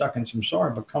know you're stuck in some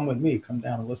sorrow, but come with me. Come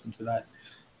down and listen to that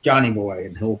Johnny boy,"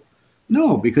 and he'll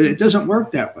no, because it doesn't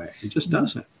work that way. It just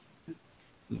doesn't.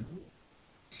 In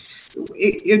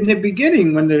the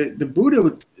beginning, when the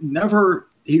Buddha never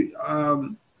he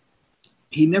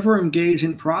never engaged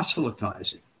in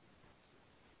proselytizing.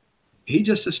 He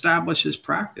just established his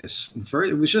practice. And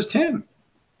it was just him,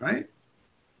 right?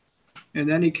 And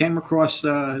then he came across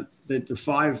the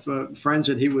five friends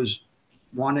that he was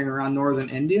wandering around northern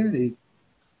India, and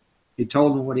he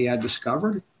told them what he had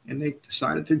discovered, and they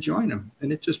decided to join him,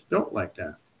 and it just built like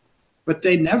that. But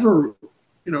they never,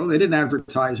 they didn't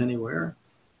advertise anywhere.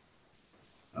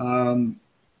 But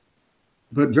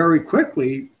very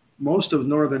quickly, most of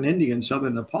northern India and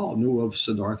southern Nepal knew of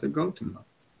Siddhartha Gautama.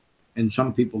 And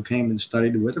some people came and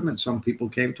studied with him, and some people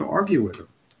came to argue with him.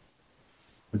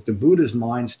 But the Buddha's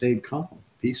mind stayed calm,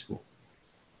 peaceful.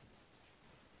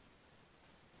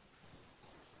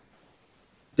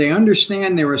 They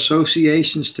understand their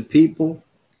associations to people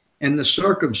and the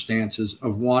circumstances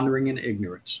of wandering in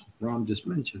ignorance. Ram just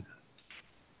mentioned that.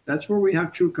 That's where we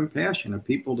have true compassion of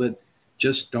people that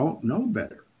just don't know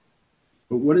better.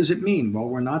 But what does it mean? Well,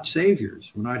 we're not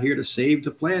saviors. We're not here to save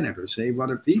the planet or save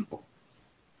other people.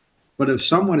 But if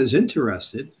someone is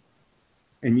interested,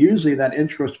 and usually that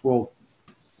interest will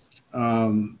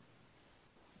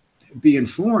be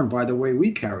informed by the way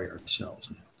we carry ourselves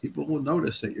now. People will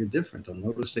notice that you're different. They'll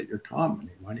notice that you're calm. And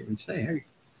they might even say, "Hey,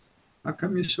 how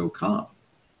come you're so calm?"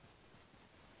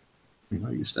 I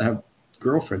used to have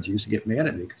girlfriends who used to get mad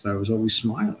at me because I was always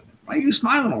smiling. "Why are you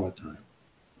smiling all the time?"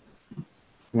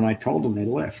 When I told them, they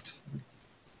left.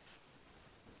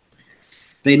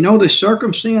 They know the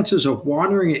circumstances of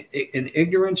wandering in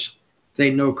ignorance.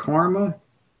 They know karma,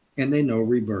 and they know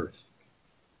rebirth.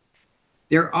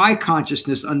 Their eye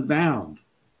consciousness unbound.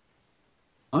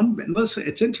 Listen,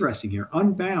 it's interesting here.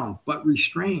 Unbound, but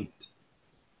restrained.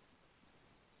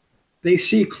 They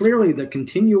see clearly the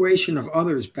continuation of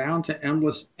others bound to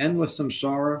endless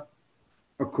samsara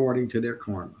according to their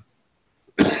karma.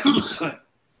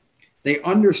 They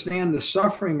understand the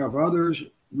suffering of others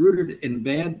rooted in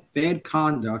bad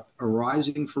conduct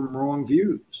arising from wrong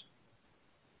views.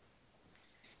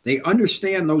 They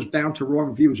understand those bound to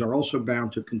wrong views are also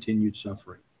bound to continued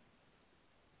suffering.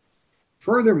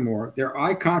 Furthermore, their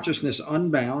eye consciousness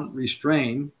unbound,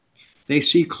 restrained, they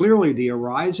see clearly the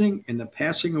arising and the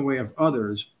passing away of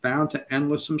others bound to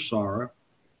endless samsara,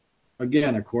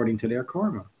 again, according to their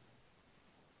karma,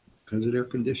 because of their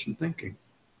conditioned thinking.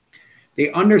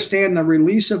 They understand the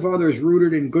release of others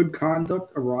rooted in good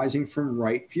conduct arising from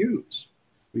right views.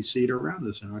 We see it around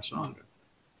us in our Sangha.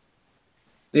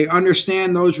 They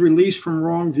understand those released from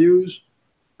wrong views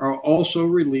are also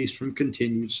released from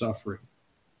continued suffering.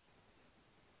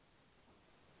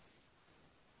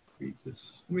 Read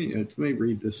this. Let me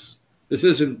read this. This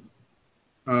isn't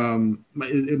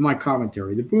in my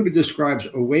commentary. The Buddha describes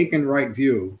awakened right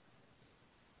view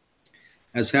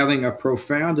as having a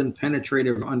profound and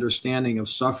penetrative understanding of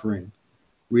suffering,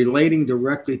 relating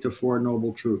directly to Four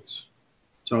Noble Truths.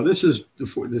 So this is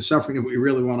the suffering that we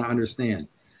really want to understand.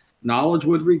 Knowledge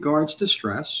with regards to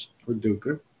stress, or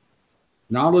dukkha.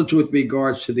 Knowledge with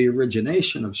regards to the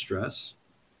origination of stress.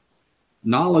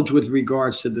 Knowledge with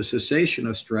regards to the cessation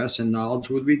of stress, and knowledge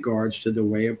with regards to the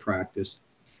way of practice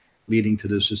leading to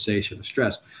the cessation of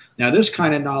stress. Now, this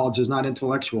kind of knowledge is not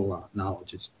intellectual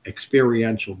knowledge. It's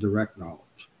experiential, direct knowledge.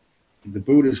 The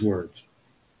Buddha's words.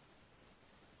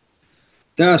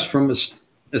 Thus, from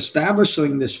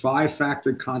establishing this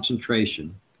five-factored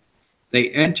concentration, they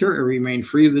enter and remain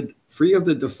free of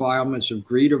the defilements of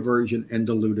greed, aversion, and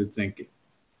deluded thinking.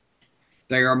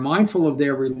 They are mindful of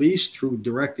their release through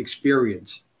direct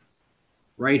experience,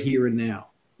 right here and now.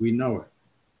 We know it.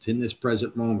 It's in this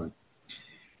present moment.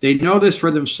 They know this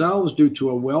for themselves due to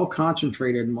a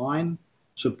well-concentrated mind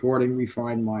supporting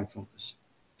refined mindfulness.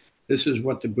 This is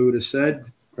what the Buddha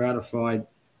said, gratified.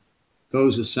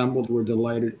 Those assembled were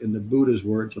delighted in the Buddha's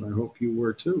words, and I hope you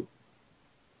were too.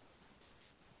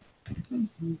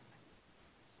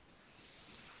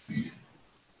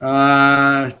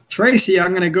 Tracy,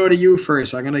 I'm going to go to you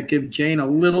first. I'm going to give Jane a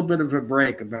little bit of a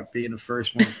break about being the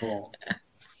first one called.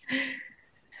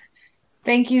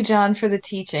 Thank you, John, for the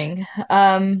teaching.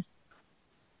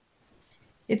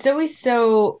 It's always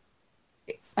so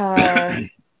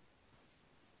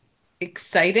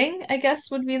exciting, I guess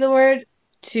would be the word,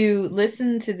 to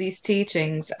listen to these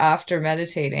teachings after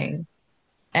meditating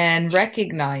and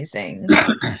recognizing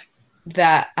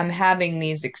that I'm having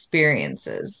these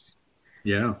experiences.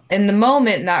 Yeah. In the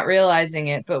moment, not realizing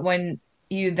it, but when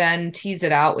you then tease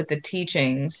it out with the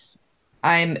teachings,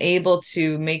 I'm able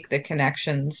to make the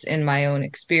connections in my own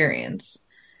experience.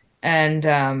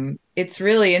 And it's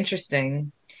really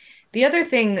interesting. The other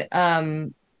thing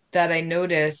that I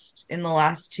noticed in the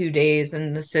last 2 days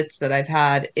and the sits that I've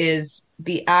had is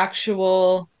the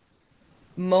actual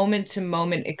moment to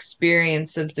moment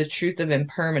experience of the truth of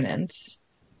impermanence.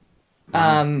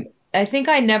 Wow. I think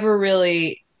I never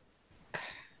really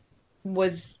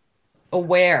was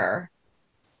aware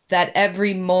that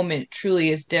every moment truly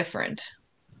is different.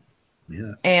 Yeah.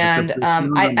 That's a And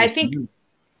profound understanding.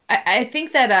 I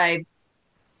think that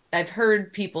I've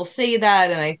heard people say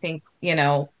that, and I think,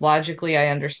 logically I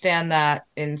understand that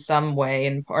in some way,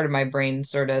 and part of my brain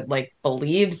sort of like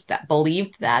believed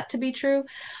that to be true.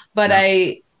 But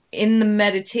Yeah. in the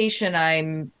meditation,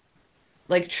 I'm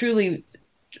like truly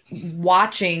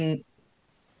watching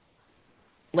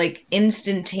like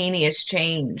instantaneous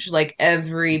change, like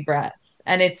every breath.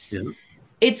 And Yeah.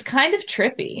 it's kind of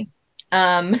trippy.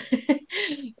 Um,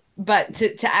 but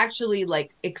to actually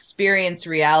like experience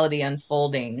reality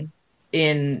unfolding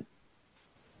in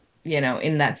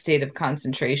in that state of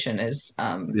concentration is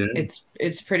Yeah.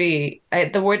 it's pretty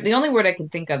the only word I can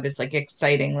think of is like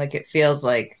exciting. Like it feels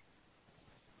like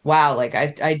wow, like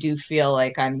I do feel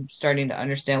like I'm starting to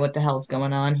understand what the hell's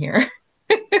going on here.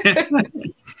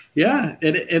 Yeah.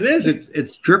 It is.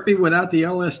 It's trippy without the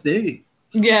LSD.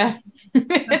 Yeah. In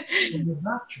the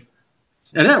rapture.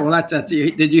 It is. Well, that's.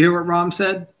 Did you hear what Ram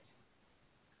said?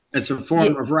 It's a Yeah.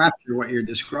 form of rapture, what you're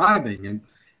describing. And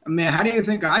I mean, how do you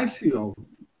think I feel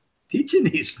teaching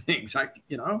these things?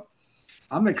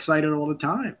 I'm excited all the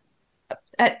time.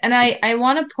 And I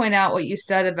want to point out what you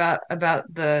said about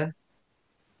the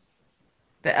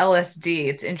LSD.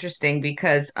 It's interesting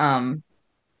because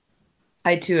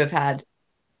I too have had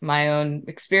my own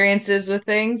experiences with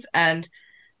things, and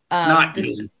Not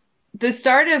this you. the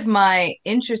start of my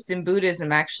interest in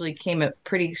Buddhism actually came up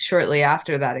pretty shortly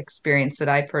after that experience that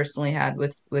I personally had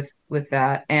with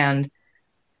that. And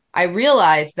I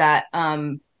realized that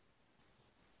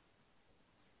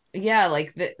yeah,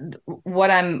 like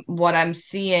what I'm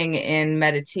seeing in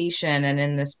meditation and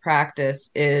in this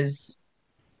practice is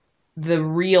the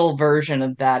real version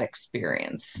of that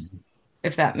experience,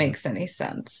 if that Yeah. makes any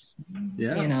sense.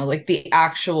 Yeah. Like the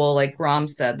actual, like Ram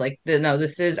said, like no,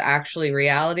 this is actually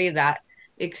reality. That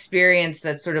experience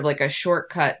that's sort of like a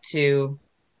shortcut to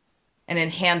an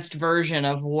enhanced version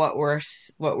of what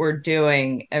we're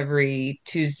doing every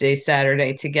Tuesday,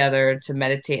 Saturday together to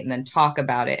meditate and then talk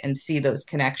about it and see those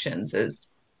connections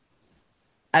is,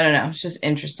 I don't know, it's just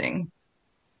interesting.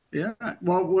 Yeah.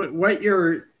 Well,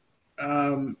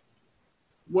 um,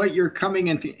 what you're coming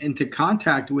into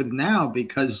contact with now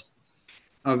because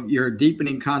of your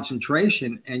deepening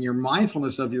concentration and your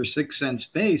mindfulness of your sixth sense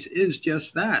base is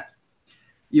just that.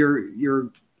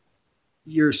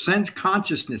 Your sense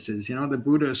consciousnesses, the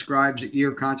Buddha ascribes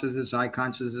ear consciousness, eye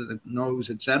consciousness, nose,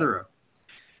 etc.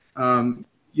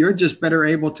 You're just better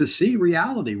able to see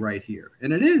reality right here,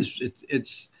 and it is.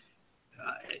 It's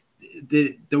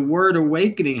the word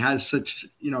awakening has such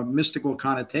mystical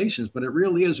connotations, but it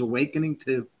really is awakening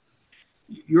to.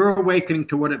 You're awakening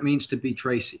to what it means to be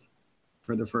Tracy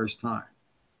for the first time,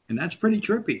 and that's pretty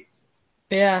trippy.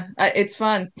 Yeah, it's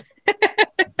fun.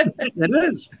 It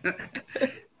is.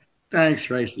 Thanks,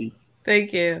 Tracy.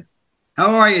 Thank you.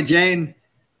 How are you, Jane?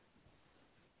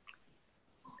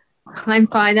 I'm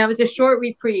fine. That was a short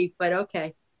reprieve, but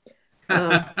okay.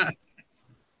 No,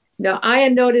 I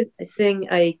am noticing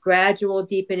a gradual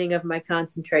deepening of my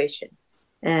concentration.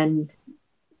 And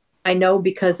I know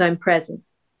because I'm present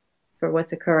for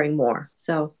what's occurring more.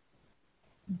 So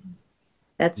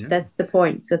that's Yeah. that's the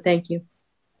point. So thank you.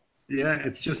 Yeah,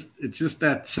 it's just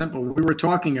that simple. We were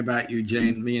talking about you,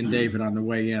 Jane, me and David on the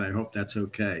way in. I hope that's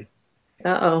okay.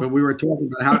 But Uh-oh. we were talking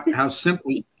about how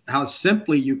simply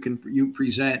you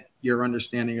present your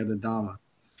understanding of the Dhamma,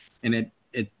 and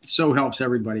it so helps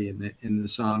everybody in the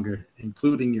sangha,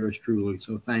 including yours truly.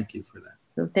 So thank you for that.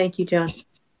 So thank you, John.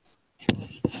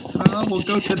 We'll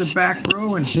go to the back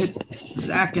row and hit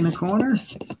Zach in the corner.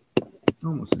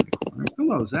 Almost in the corner.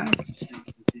 Hello, Zach.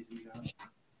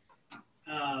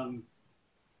 Um,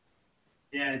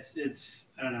 yeah,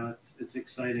 it's I don't know, it's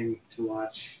exciting to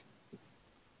watch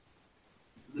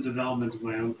the development of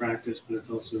my own practice, but it's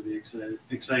also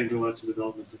exciting to watch the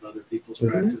development of other people's Isn't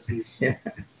it? practices. Yeah.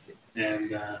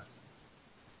 And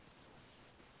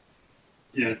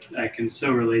Yeah, I can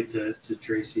so relate to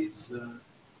Tracy's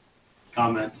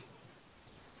comment,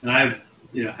 and I've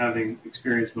having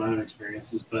experienced my own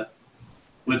experiences. But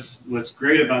what's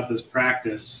great about this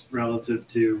practice relative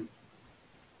to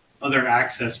other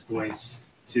access points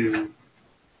to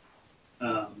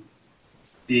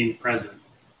being present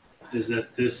is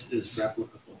that this is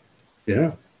replicable.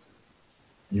 Yeah.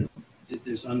 Yeah.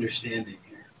 There's understanding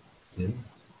here.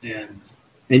 Yeah.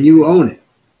 And you own it.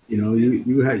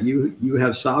 You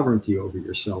have sovereignty over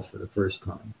yourself for the first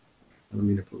time. I don't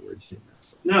mean to put words in your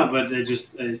mouth. No, but I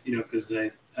just because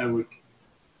I would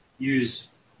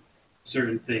use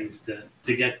certain things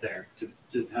to get there,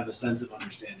 to have a sense of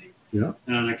understanding. Yeah.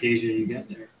 And on occasion you get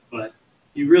there, but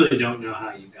you really don't know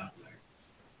how you got there.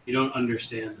 You don't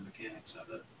understand the mechanics of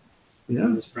it. Yeah.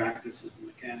 And this practice is the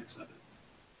mechanics of it.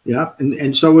 Yeah.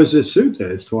 And so is this sutta.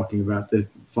 It's talking about the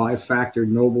 5-factor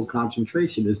noble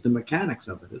concentration is the mechanics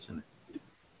of it, isn't it?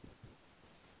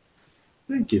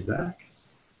 Thank you, Zach.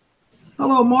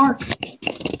 Hello, Mark.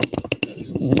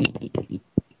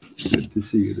 Good to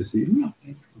see you this evening.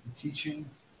 Thank you for the teaching.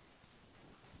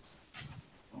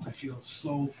 I feel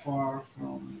so far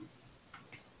from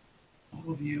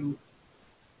all of you.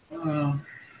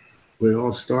 We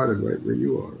all started right where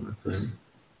you are, my friend.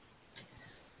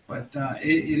 But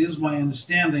it is my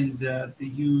understanding that the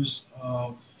use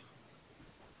of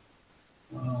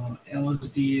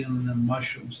LSD and the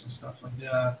mushrooms and stuff like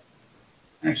that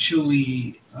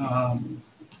actually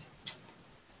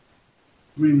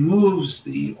removes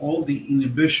all the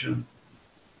inhibition,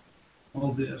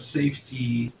 all the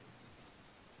safety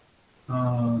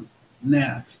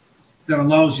net that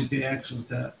allows you to access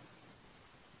that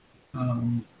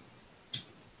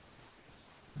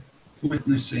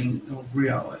witnessing of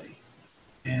reality.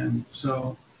 And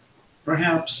so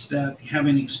perhaps that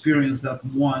having experienced that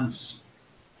once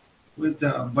with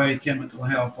biochemical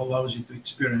help allows you to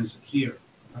experience it here.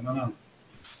 I don't know.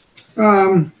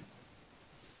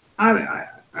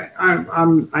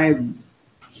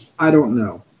 I don't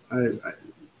know.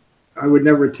 I would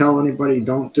never tell anybody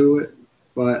don't do it,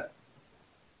 but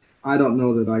I don't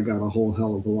know that I got a whole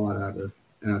hell of a lot out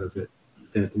of it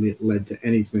that led to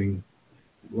anything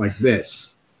like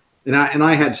this. And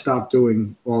I had stopped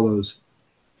doing all those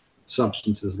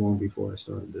substances long before I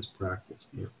started this practice.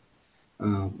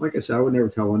 Like I said, I would never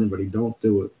tell anybody don't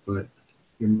do it, but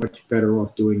you're much better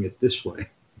off doing it this way.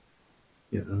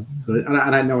 So, and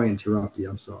I know I interrupt you.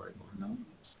 I'm sorry, Mark. No.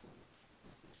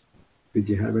 Did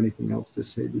you have anything else to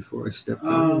say before I step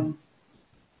in?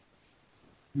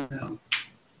 No.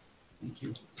 Thank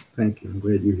you. Thank you. I'm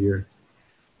glad you're here.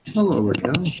 Hello,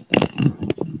 Raquel. Thank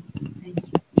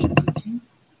you for the teaching.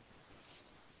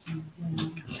 And I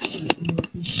do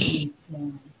appreciate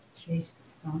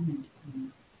Tracy's comment.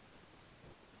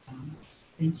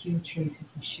 Thank you, Tracy,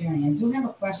 for sharing. I do have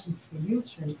a question for you,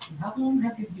 Tracy. How long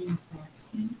have you been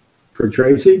practicing? For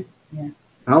Tracy? Yeah.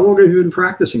 How long have you been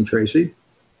practicing, Tracy?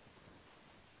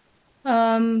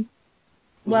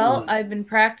 Well, I've been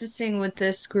practicing with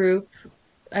this group.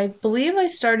 I believe I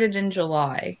started in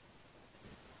July.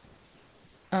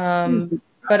 But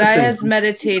I was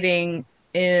meditating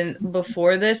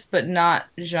before this, but not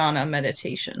jhana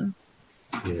meditation.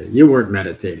 Yeah, you weren't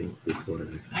meditating before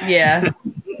that. Yeah.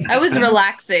 I was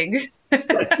relaxing.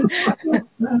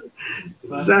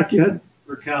 Zach, you had?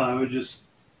 Raquel, I would just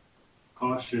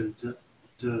caution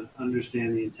to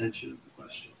understand the intention of the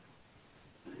question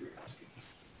that you're asking.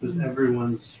 Because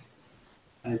everyone's,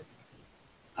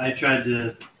 I tried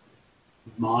to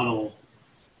model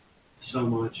so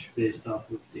much based off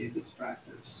of David's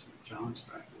practice, John's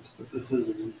practice, but this is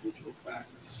an individual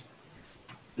practice.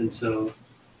 And so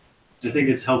I think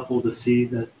it's helpful to see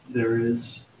that there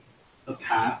is a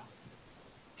path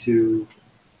to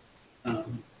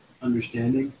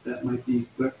understanding that might be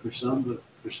quick for some, but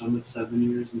for some it's 7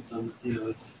 years, and some,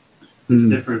 it's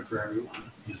different for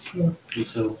everyone. Sure. And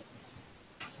so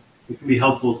it can be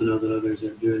helpful to know that others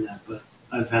are doing that, but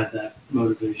I've had that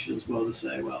motivation as well to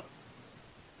say, well,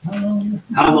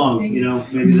 how long?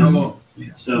 Maybe this.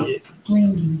 So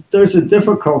Clinging. There's a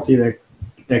difficulty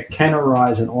that can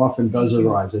arise and often does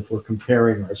arise if we're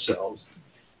comparing ourselves.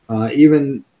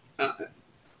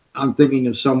 I'm thinking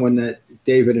of someone that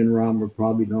David and Ram will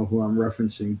probably know who I'm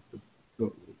referencing.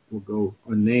 Will go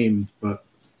unnamed, but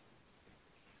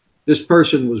this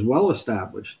person was well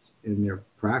established in their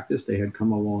practice. They had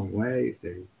come a long way.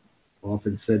 They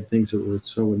often said things that were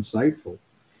so insightful,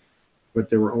 but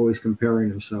they were always comparing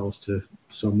themselves to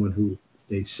someone who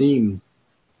they seemed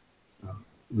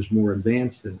was more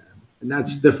advanced than them. And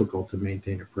that's difficult to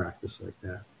maintain a practice like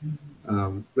that.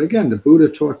 But again, the Buddha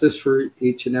taught this for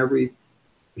each and every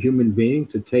human being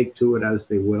to take to it as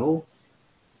they will.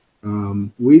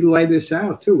 We lay this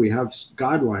out too. We have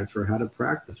guidelines for how to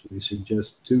practice. We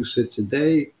suggest 2 sits a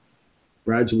day,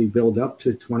 gradually build up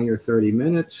to 20 or 30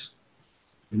 minutes,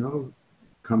 you know,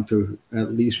 come to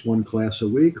at least 1 class a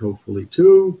week, hopefully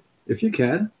 2, if you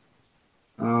can,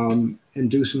 and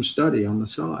do some study on the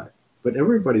side. But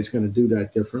everybody's going to do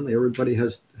that differently. Everybody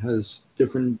has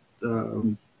different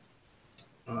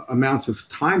amounts of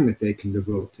time that they can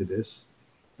devote to this.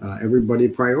 Everybody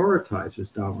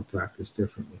prioritizes Dharma practice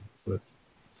differently. But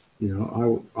you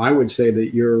know, I would say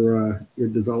that you're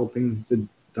developing the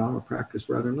Dharma practice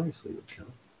rather nicely, Kelly.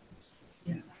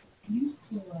 Yeah, I used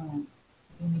to do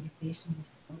meditation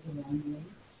before the wrong way.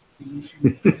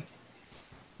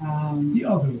 The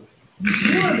other way.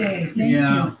 The other way,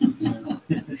 thank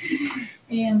you.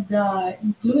 And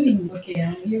including,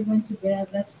 okay, you're going to bed,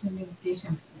 let's do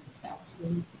meditation. I fell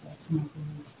asleep, that's not the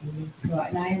way to do it. So,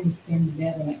 and I understand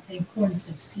better like, the importance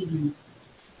of sitting.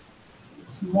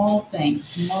 Small things,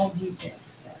 small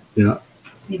details. Yeah.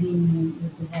 Sitting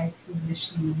with the right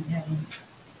position and having,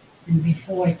 and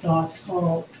before I thought,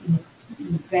 oh,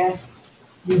 in the past,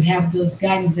 you have those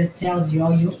guidance that tells you,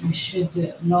 oh, you should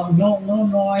no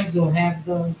noise or have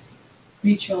those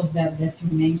rituals that you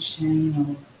mentioned, you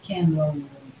know, candle, or,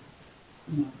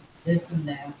 you know, this and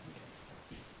that.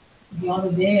 The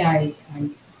other day, I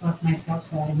caught myself,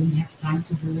 so I didn't have time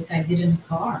to do it. I did it in the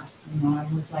car. You know, I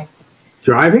was like,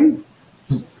 Driving?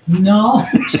 no.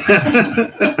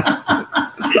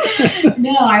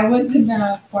 No, I was in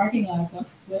the parking lot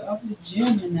of the gym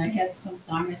and I had some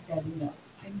time. I said, you know,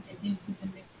 I didn't do the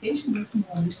meditation this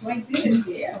morning, so I did it.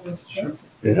 Yeah, it was perfect.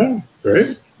 Yeah,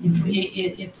 great.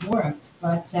 It worked.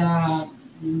 But the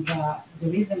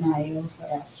reason I also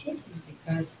asked stress is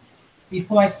because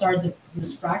before I started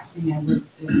this practicing, I was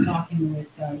talking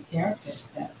with a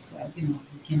therapist that said, you know,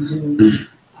 you can do,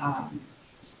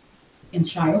 can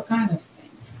try all kind of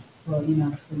things for, in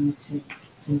order for you to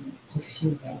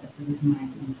feel better with my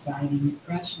anxiety and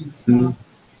depression and stuff.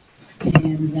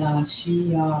 And she,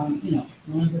 you know,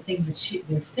 one of the things that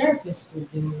this therapist would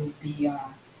do would be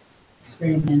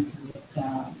experiment with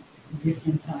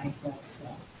different type of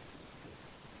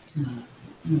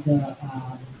the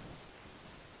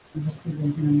what's the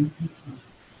word I'm looking for?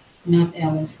 Not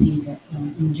LSD, but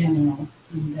in general,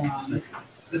 and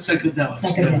The psychedelics.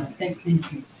 psychedelic. Thank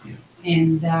you. Yeah.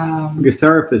 And Your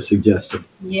therapist suggested.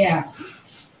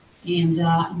 yes, and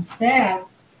instead,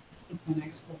 when I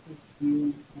spoke with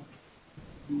you,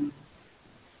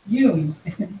 you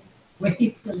said,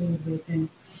 wait a little bit and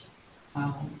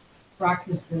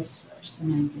practice this first,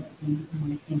 and I did,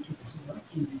 and I think it's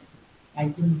working. I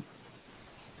didn't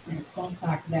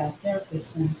contact that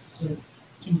therapist since to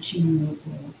continue,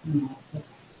 you know, but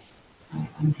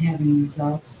I'm having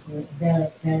results,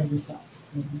 better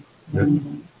results.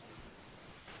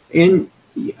 And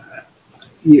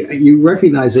you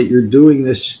recognize that you're doing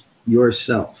this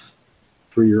yourself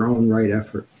for your own right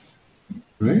effort,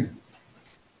 right?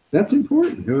 That's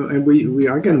important. And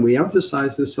we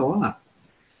emphasize this a lot.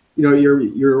 You know,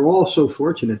 you're all so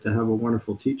fortunate to have a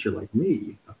wonderful teacher like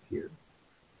me up here.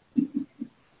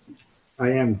 I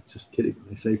am just kidding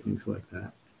when I say things like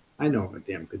that. I know I'm a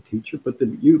damn good teacher, but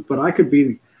I could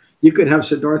be. You could have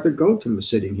Siddhartha Gautama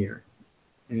sitting here,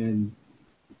 and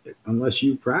unless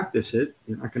you practice it,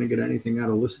 you're not going to get anything out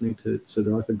of listening to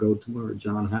Siddhartha Gautama or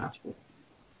John Haspel.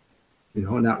 You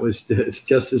know, and it's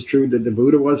just as true that the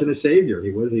Buddha wasn't a savior.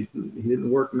 He didn't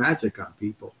work magic on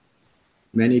people.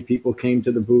 Many people came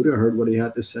to the Buddha, heard what he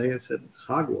had to say, and said it's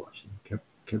hogwash, and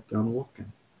kept on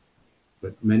walking.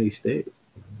 But many stayed.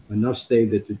 Enough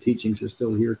stayed that the teachings are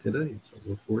still here today. So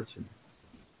we're fortunate.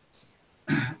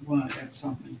 I want to add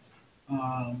something.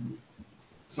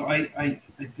 So I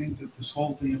think that this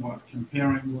whole thing about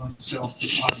comparing oneself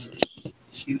to others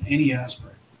in any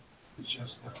aspect is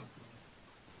just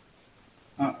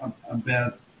a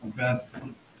bad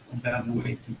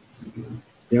way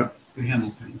to handle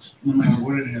things, no matter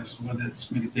what it is, whether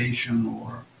it's meditation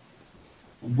or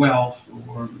wealth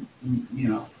or, you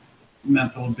know,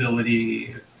 mental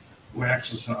ability or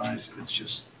exercise. It's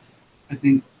just, I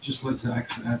think, just like Zach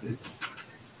said,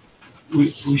 we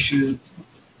should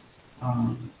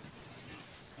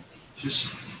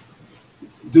just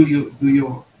do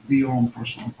your own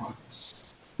personal progress.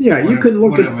 Yeah, you can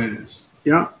look at whatever it is.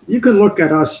 Yeah, you can look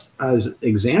at us as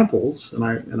examples, and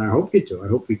I hope you do. I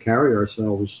hope we carry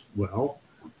ourselves well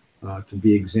to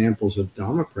be examples of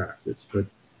Dhamma practice. But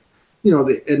you know,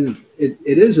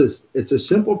 it's a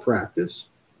simple practice.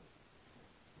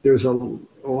 There's a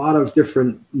lot of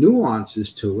different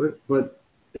nuances to it, but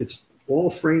it's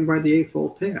all framed by the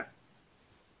Eightfold Path.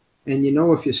 And you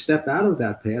know, if you step out of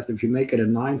that path, if you make it a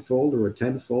 9-fold or a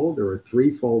 10-fold or a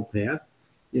 3-fold path,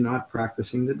 you're not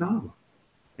practicing the Dhamma.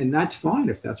 And that's fine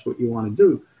if that's what you want to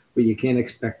do, but you can't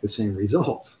expect the same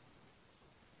results.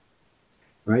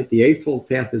 Right? The 8-fold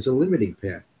path is a limiting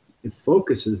path. It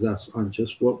focuses us on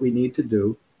just what we need to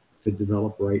do to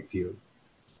develop right view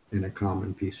and a calm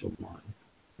and peaceful mind.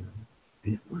 You know?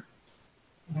 And it works.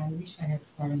 And I wish I had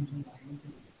started doing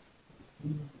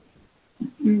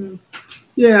that.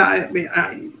 Yeah, I mean,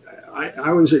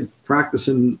 I was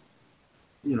practicing,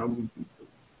 you know,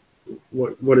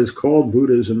 what is called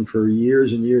Buddhism for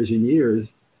years and years and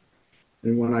years.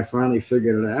 And when I finally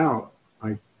figured it out,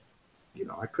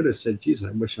 I could have said, geez,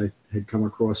 I wish I had come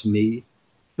across me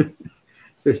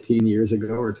 15 years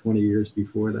ago or 20 years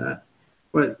before that.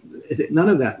 But none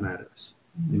of that matters.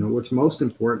 You know, what's most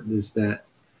important is that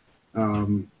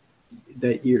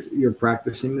that you're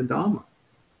practicing the Dhamma.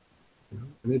 You know?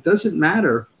 And it doesn't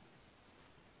matter.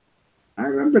 I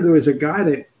remember there was a guy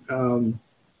that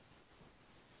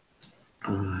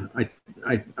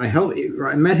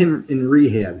I met him in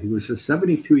rehab. He was a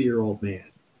 72-year-old man.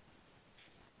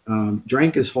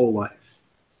 Drank his whole life.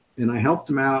 And I helped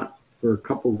him out for a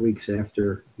couple of weeks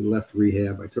after he left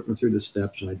rehab. I took him through the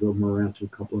steps and I drove him around to a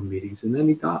couple of meetings, and then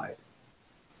he died.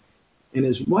 And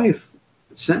his wife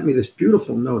sent me this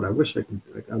beautiful note. I wish I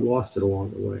lost it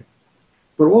along the way.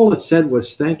 But all it said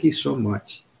was, thank you so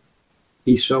much.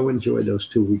 He so enjoyed those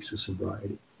 2 weeks of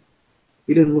sobriety.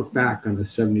 He didn't look back on the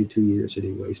 72 years that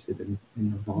he wasted in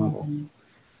the bottle. Mm-hmm.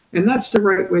 And that's the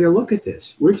right way to look at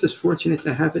this. We're just fortunate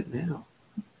to have it now.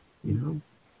 You know,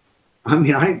 I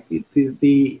mean, I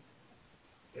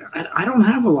don't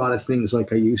have a lot of things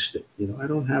like I used to. You know, I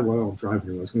don't have, well, I'm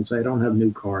driving. I was going to say I don't have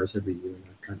new cars every year and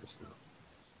that kind of stuff.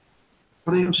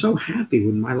 But I am so happy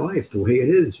with my life the way it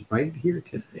is right here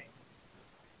today.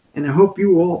 And I hope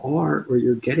you all are, or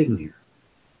you're getting there.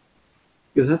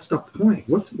 Because that's the point.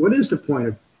 What is the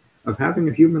point of having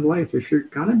a human life if you're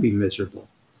going to be miserable?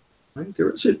 Right?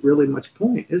 There isn't really much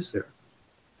point, is there?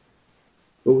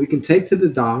 But we can take to the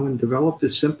Dhamma and develop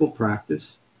this simple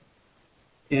practice.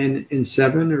 And in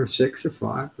 7 or 6 or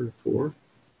 5 or 4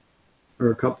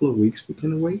 or a couple of weeks, we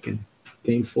can awaken,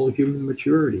 gain full human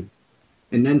maturity,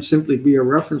 and then simply be a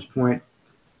reference point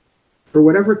for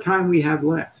whatever time we have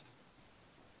left.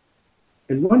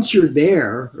 And once you're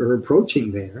there or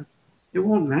approaching there, it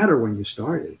won't matter when you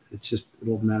started.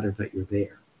 It'll matter that you're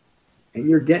there. And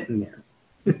you're getting there.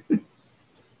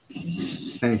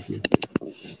 Thank you.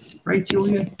 Right,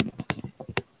 Julia?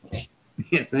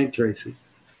 Yeah, thanks, Tracy.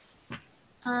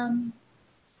 The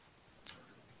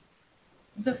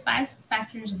 5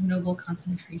 factors of noble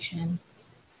concentration,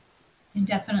 and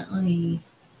definitely,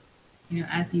 you know,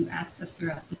 as you asked us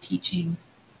throughout the teaching,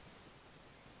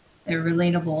 they're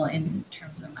relatable in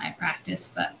terms of my practice,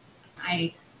 but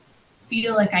I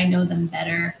feel like I know them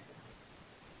better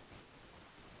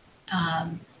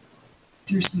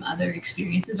through some other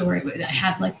experiences, or I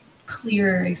have like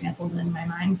clearer examples in my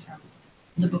mind from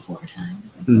the before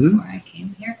times, like before I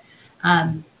came here.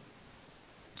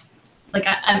 Like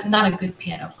I'm not a good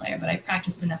piano player, but I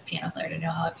practiced enough piano player to know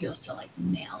how it feels to like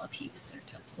nail a piece or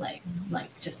to play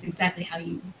like just exactly how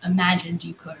you imagined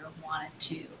you could or wanted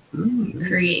to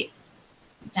create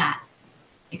that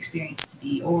experience to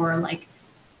be, or like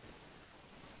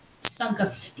sunk a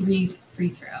free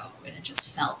throw and it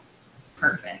just felt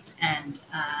perfect. And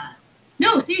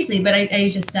no, seriously, but I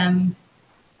just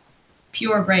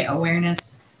pure bright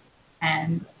awareness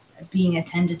and being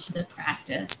attended to the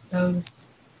practice. Those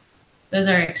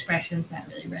are expressions that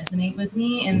really resonate with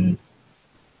me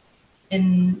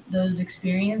in those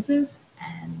experiences,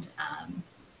 and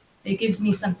it gives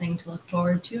me something to look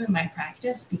forward to in my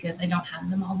practice because I don't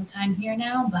have them all the time here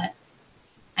now, but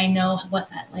I know what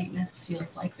that lightness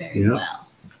feels like very well.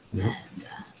 Yeah. And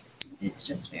it's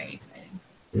just very exciting.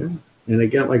 Yeah. And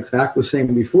again, like Zach was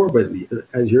saying before, but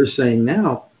as you're saying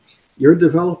now, you're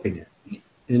developing it. Yeah.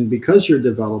 And because you're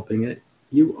developing it,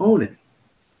 you own it.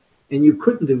 And you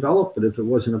couldn't develop it if it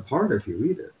wasn't a part of you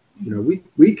either. You know,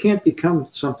 we can't become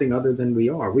something other than we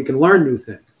are. We can learn new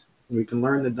things. We can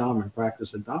learn the Dhamma and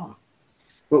practice the Dhamma.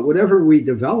 But whatever we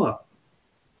develop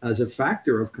as a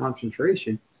factor of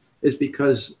concentration is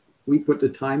because we put the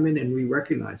time in and we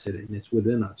recognize it, and it's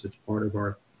within us. It's part of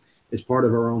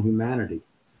our own humanity.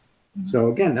 Mm-hmm. So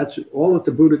again, that's all that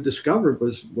the Buddha discovered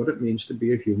was what it means to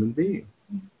be a human being.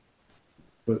 Mm-hmm.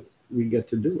 But we get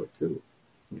to do it too.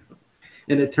 You know?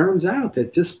 And it turns out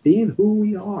that just being who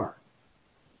we are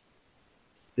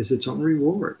is its own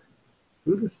reward.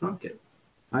 Who'd have thunk it?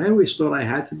 I always thought I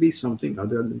had to be something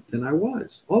other than I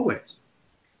was, always.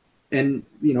 And,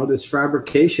 you know, this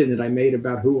fabrication that I made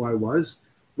about who I was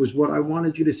was what I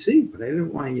wanted you to see, but I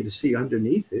didn't want you to see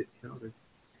underneath it.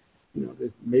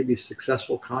 Maybe a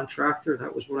successful contractor.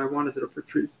 That was what I wanted to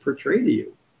portray to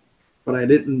you. But I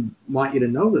didn't want you to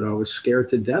know that I was scared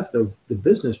to death of the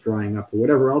business drying up or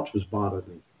whatever else was bothering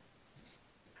me.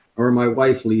 Or my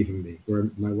wife leaving me,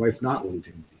 or my wife not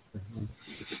leaving me.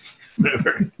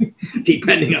 Whatever,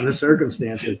 depending on the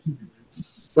circumstances.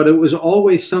 But it was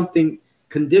always something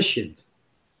conditioned.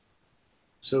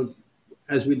 So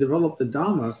as we develop the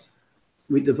Dhamma,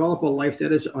 we develop a life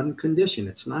that is unconditioned.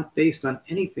 It's not based on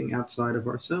anything outside of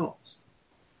ourselves.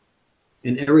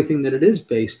 And everything that it is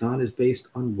based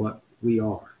on what we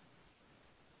are.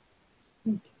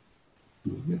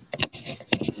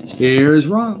 Here's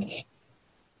Ron.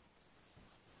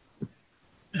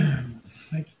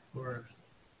 Thank you for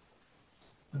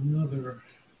another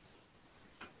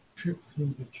trip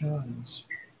through the jhanas.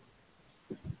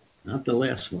 Not the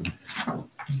last one.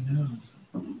 No.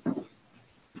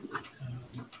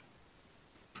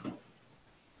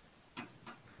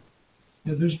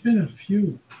 There's been a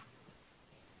few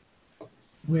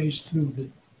ways through the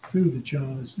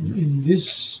jhanas in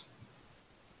this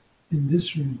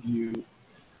review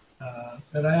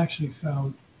that I actually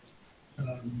found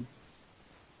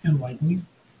enlightening.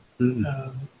 And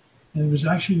it was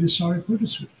actually the Sariputta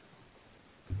Sutta.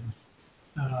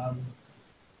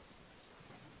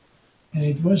 And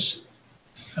it was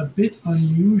a bit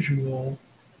unusual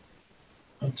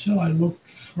until I looked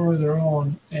further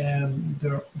on, and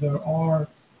there are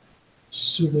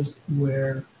suttas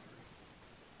where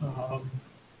the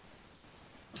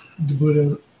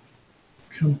Buddha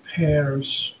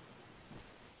compares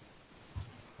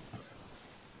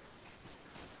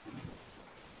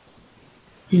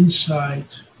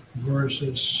insight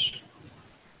versus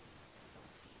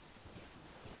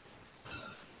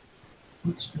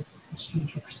what's the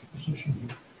juxtaposition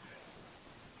here?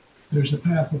 There's the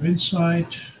path of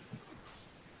insight.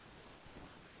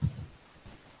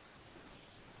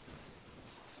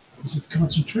 Is it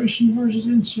concentration versus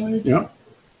insight? Yeah.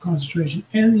 Concentration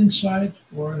and insight,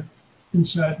 or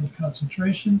insight and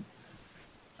concentration?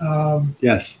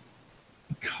 Yes.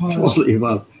 Because Totally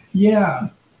above. yeah,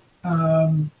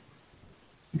 because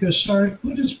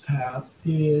Sariputta's path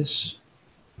is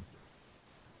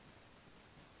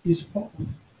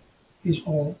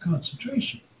all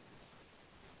concentration.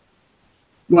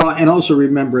 Well, and also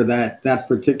remember that that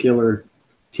particular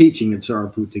teaching that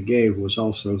Sariputta gave was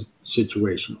also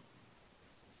situational.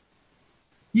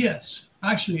 Yes,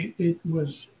 actually, it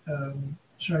was.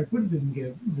 Sariputta didn't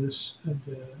give this.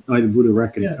 The Buddha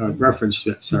referenced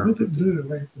it. The Buddha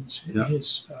referenced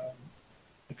his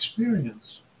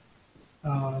experience,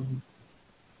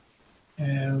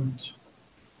 and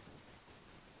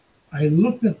I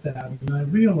looked at that and I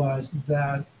realized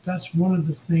that that's one of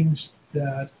the things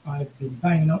that I've been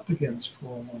banging up against for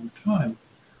a long time.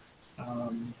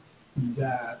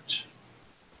 That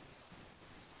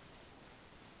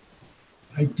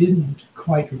I didn't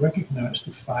quite recognize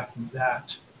the fact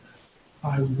that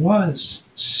I was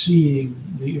seeing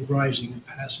the arising and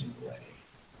passing away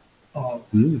of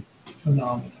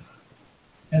phenomena.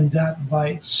 And that by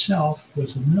itself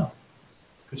was enough,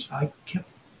 because I kept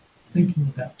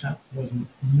thinking that that wasn't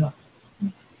enough.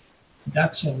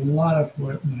 That's a lot of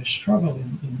what my struggle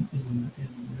in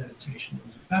meditation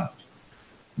was about.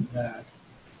 That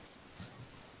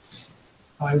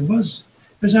I was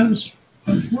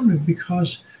wondering,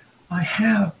 because I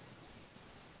have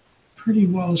pretty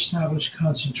well established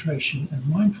concentration and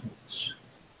mindfulness.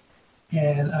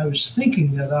 And I was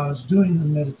thinking that I was doing the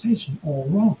meditation all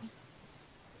wrong.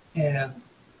 And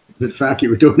in fact, you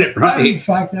were doing it right. In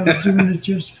fact, I was doing it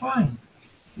just fine.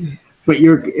 But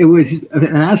it was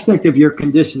an aspect of your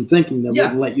conditioned thinking that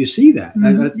wouldn't let you see that.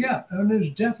 Yeah, and there's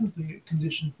definitely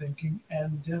conditioned thinking,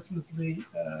 and definitely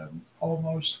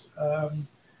almost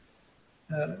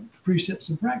precepts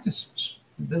and practices.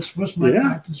 This was my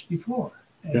practice before,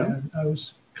 and I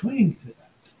was clinging to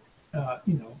that.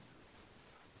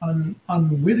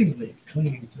 Unwittingly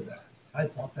clinging to that. I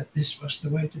thought that this was the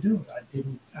way to do it.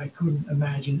 I couldn't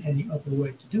imagine any other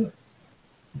way to do it.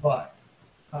 But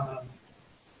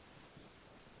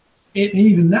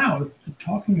even now,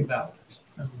 talking about it,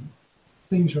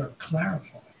 things are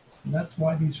clarified. And that's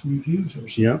why these reviews are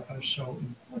so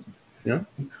important. Yeah.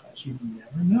 Because you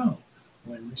never know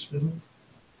when this little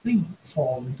thing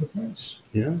falls into place.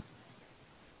 Yeah.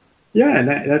 Yeah, and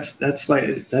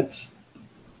that's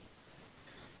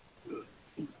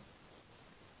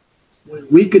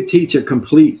we could teach a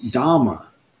complete Dhamma,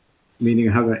 meaning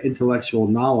have an intellectual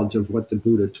knowledge of what the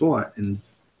Buddha taught, in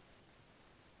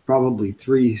probably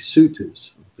 3 suttas,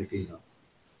 I'm thinking of.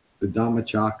 the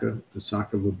Dhammachakka, the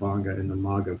Sakavibhanga, and the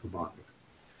Maghavibhanga.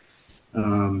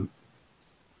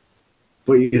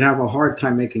 But you can have a hard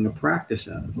time making a practice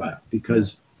out of that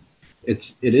because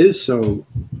it is so.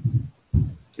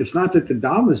 It's not that the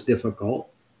Dhamma is difficult,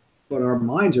 but our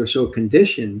minds are so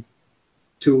conditioned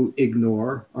to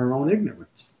ignore our own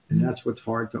ignorance, and that's what's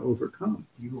hard to overcome.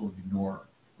 You will ignore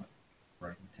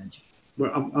right intention.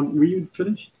 Well, were you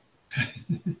finished?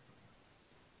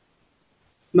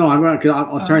 No, I'm going to.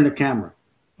 I'll turn the camera.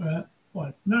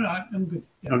 What? No, I'm good.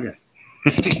 Yeah. Okay.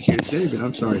 David,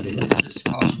 I'm sorry, David. This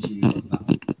cautions you about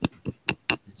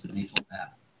it's an eightfold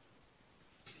path.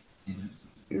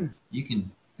 And you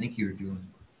can think you're doing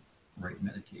right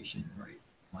meditation, right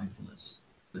mindfulness,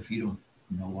 but if you don't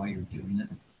know why you're doing it,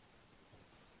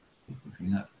 if you're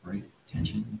not right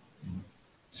attention and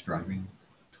striving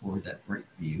toward that right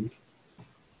view,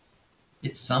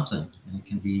 it's something, and it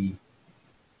can be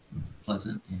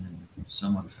pleasant and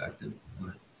somewhat effective,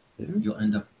 but you'll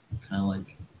end up kind of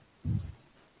like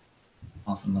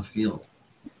off in left field,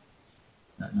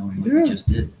 not knowing what you just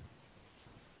did.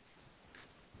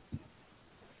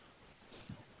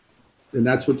 And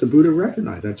that's what the Buddha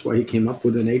recognized. That's why he came up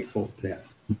with an eightfold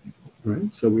path,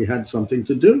 right? So we had something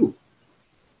to do,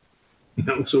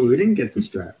 so we didn't get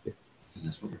distracted. And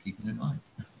that's what we're keeping in mind.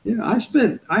 Yeah,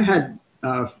 I had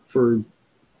for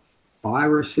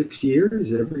 5 or 6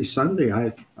 years, every Sunday,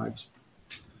 I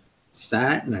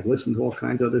sat and I listened to all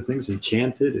kinds of other things and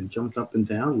chanted and jumped up and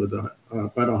down with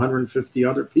about 150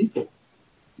 other people.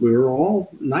 We were all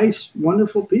nice,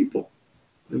 wonderful people,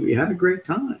 and we had a great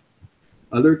time.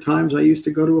 Other times I used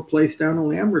to go to a place down in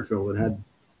Lambertville that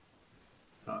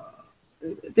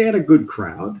they had a good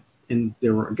crowd, and they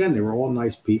were all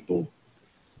nice people.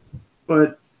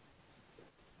 But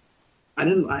I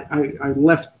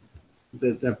left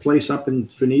that place up in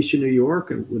Phoenicia, New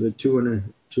York, and with a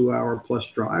 2 hour plus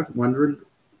drive, wondering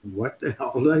what the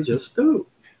hell did I just do?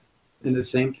 And the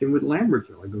same thing with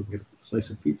Lambertville. I go get a slice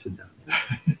of pizza down there.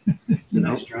 It's a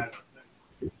nice drive up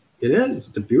there. It is.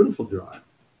 It's a beautiful drive.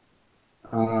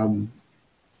 And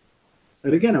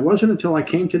again, it wasn't until I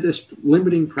came to this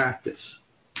limiting practice,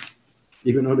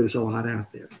 even though there's a lot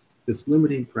out there, this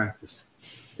limiting practice.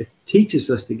 It teaches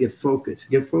us to get focused.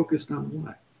 Get focused on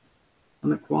what? On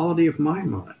the quality of my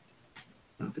mind,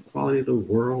 not the quality of the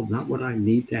world, not what I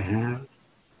need to have.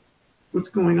 What's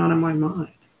going on in my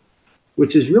mind?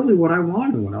 Which is really what I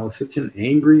wanted when I was such an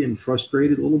angry and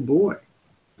frustrated little boy.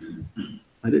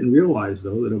 I didn't realize,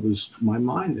 though, that it was my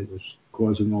mind that was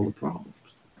causing all the problems.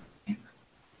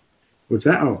 What's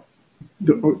that? Oh,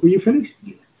 were you finished?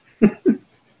 Yeah,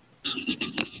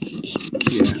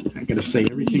 I got to say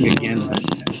everything again.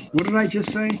 What did I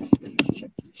just say?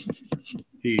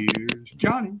 Here's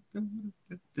Johnny.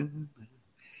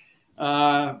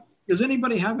 Does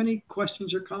anybody have any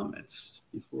questions or comments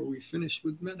before we finish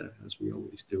with metta, as we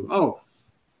always do?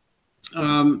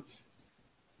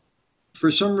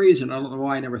 For some reason, I don't know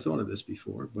why I never thought of this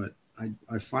before, but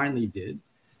I finally did.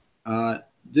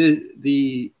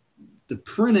 The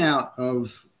printout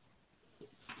of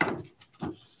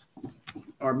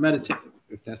our meditation,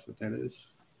 if that's what that is,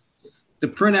 the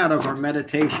printout of our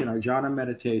meditation, our jhana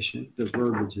meditation, the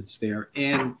verbiage that's there,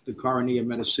 and the Karaniya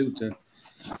Metta Sutta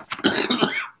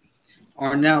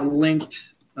are now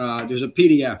linked. There's a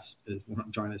PDF, is what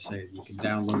I'm trying to say. You can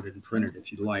download it and print it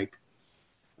if you like.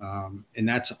 And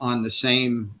that's on the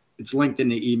same, it's linked in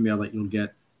the email that you'll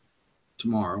get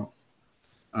tomorrow.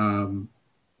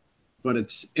 But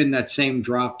it's in that same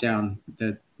drop down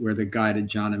that where the guided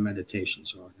jhana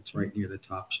meditations are. It's right near the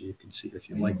top, so you can see it if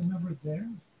you like. Remember there?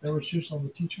 That was just on the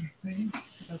teacher's page?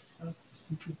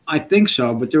 I think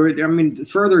so, but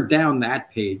further down that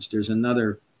page, there's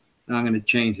another. Now I'm going to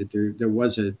change it. There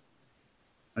was a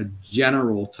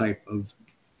general type of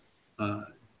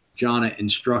jhana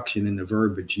instruction in the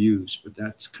verbiage used, but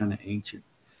that's kind of ancient.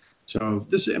 So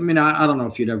this, I don't know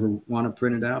if you'd ever want to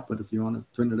print it out, but if you want to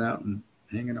print it out and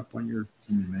hang it up on your.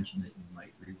 You mentioned that you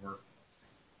might rework.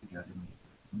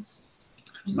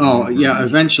 Oh yeah,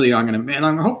 eventually I'm going to, and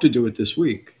I hope to do it this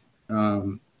week.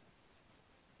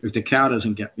 If the cow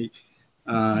doesn't get me,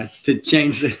 to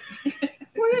change the.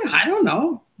 Well, yeah, I don't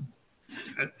know.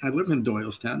 I live in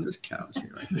Doylestown. There's cows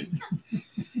here, I think.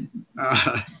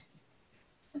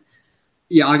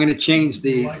 Yeah, I'm going to change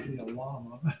the.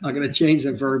 I'm going to change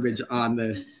the verbiage on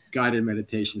the guided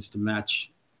meditations to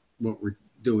match what we're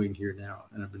doing here now,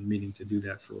 and I've been meaning to do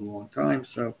that for a long time.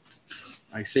 So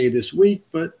I say this week,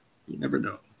 but you never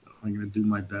know. I'm going to do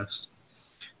my best.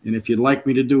 And if you'd like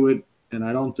me to do it and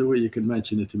I don't do it, you can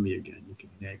mention it to me again. You can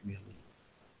nag me a little.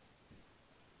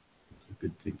 It's a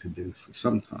good thing to do for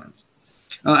sometimes.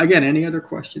 Again, any other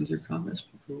questions or comments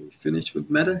before we finish with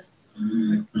metta?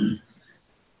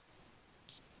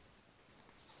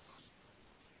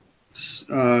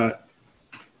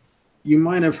 You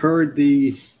might have heard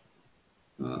the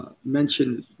Ram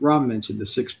mentioned the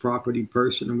sixth property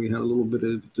person, and we had a little bit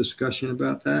of discussion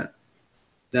about that.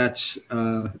 That's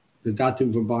the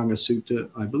Dhatu Vibhanga Sutta,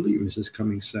 I believe, is this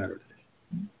coming Saturday.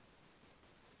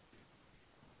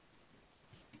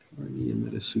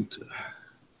 Metta Sutta.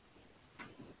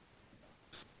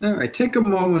 All right, take a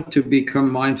moment to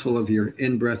become mindful of your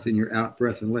in-breath and your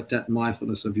out-breath, and let that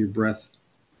mindfulness of your breath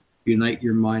unite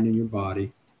your mind and your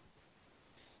body.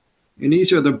 And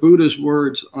these are the Buddha's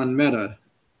words on metta,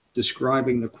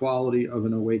 describing the quality of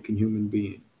an awakened human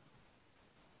being.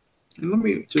 And let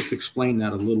me just explain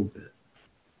that a little bit.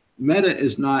 Metta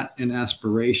is not an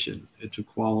aspiration, it's a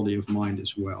quality of mind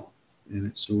as well.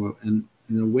 And so an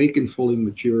awakened, fully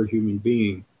mature human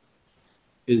being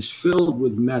is filled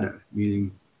with metta,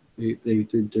 meaning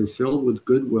they're filled with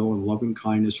goodwill and loving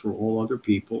kindness for all other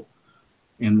people.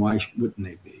 And why wouldn't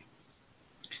they be?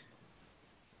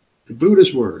 The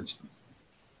Buddha's words.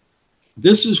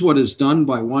 This is what is done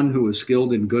by one who is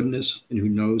skilled in goodness and who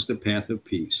knows the path of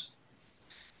peace.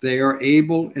 They are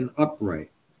able and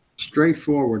upright,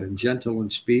 straightforward and gentle in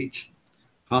speech,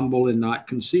 humble and not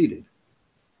conceited,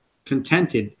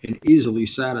 contented and easily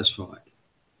satisfied.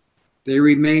 They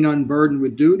remain unburdened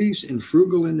with duties and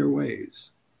frugal in their ways.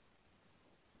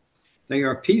 They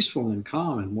are peaceful and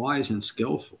calm and wise and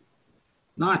skillful,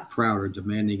 not proud or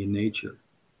demanding in nature.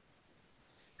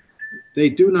 They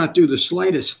do not do the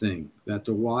slightest thing that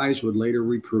the wise would later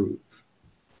reprove.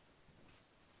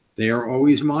 They are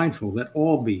always mindful that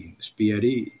all beings be at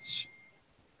ease.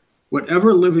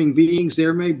 Whatever living beings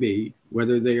there may be,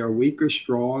 whether they are weak or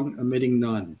strong, omitting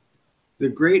none, the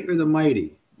great or the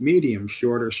mighty, medium,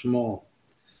 short or small,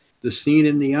 the seen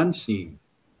and the unseen,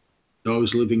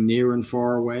 those living near and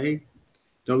far away,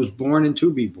 those born and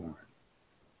to be born.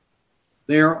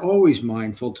 They are always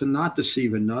mindful to not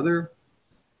deceive another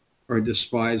or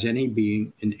despise any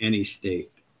being in any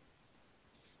state.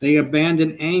 They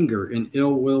abandon anger and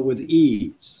ill will with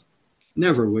ease,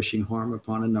 never wishing harm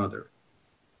upon another.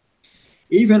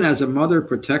 Even as a mother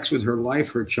protects with her life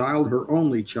her child, her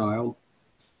only child,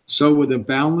 so with a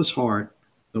boundless heart,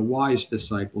 the wise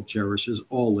disciple cherishes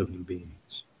all living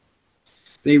beings.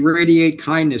 They radiate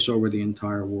kindness over the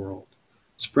entire world,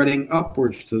 spreading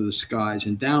upwards to the skies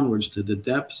and downwards to the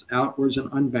depths, outwards and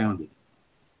unbounded,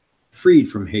 freed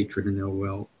from hatred and ill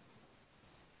will.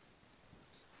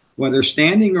 Whether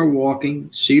standing or walking,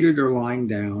 seated or lying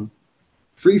down,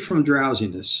 free from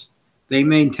drowsiness, they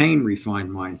maintain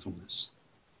refined mindfulness.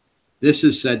 This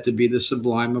is said to be the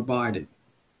sublime abiding.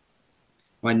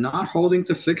 By not holding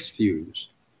to fixed views,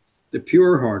 the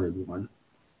pure-hearted one,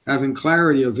 having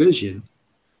clarity of vision,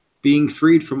 being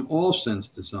freed from all sense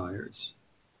desires,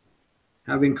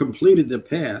 having completed the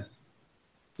path,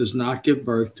 does not give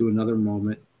birth to another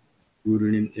moment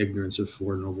rooted in ignorance of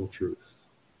Four Noble Truths.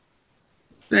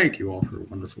 Thank you all for a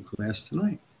wonderful class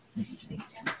tonight.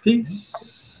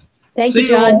 Peace. Thank See you,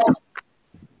 John. all.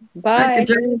 Bye. Thank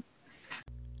you,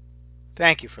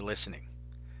 Thank you for listening.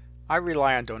 I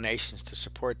rely on donations to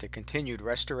support the continued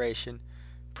restoration,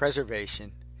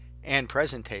 preservation, and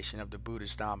presentation of the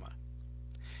Buddha's Dhamma.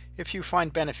 If you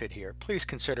find benefit here, please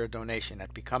consider a donation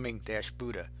at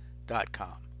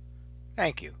becoming-buddha.com.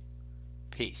 Thank you.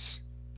 Peace.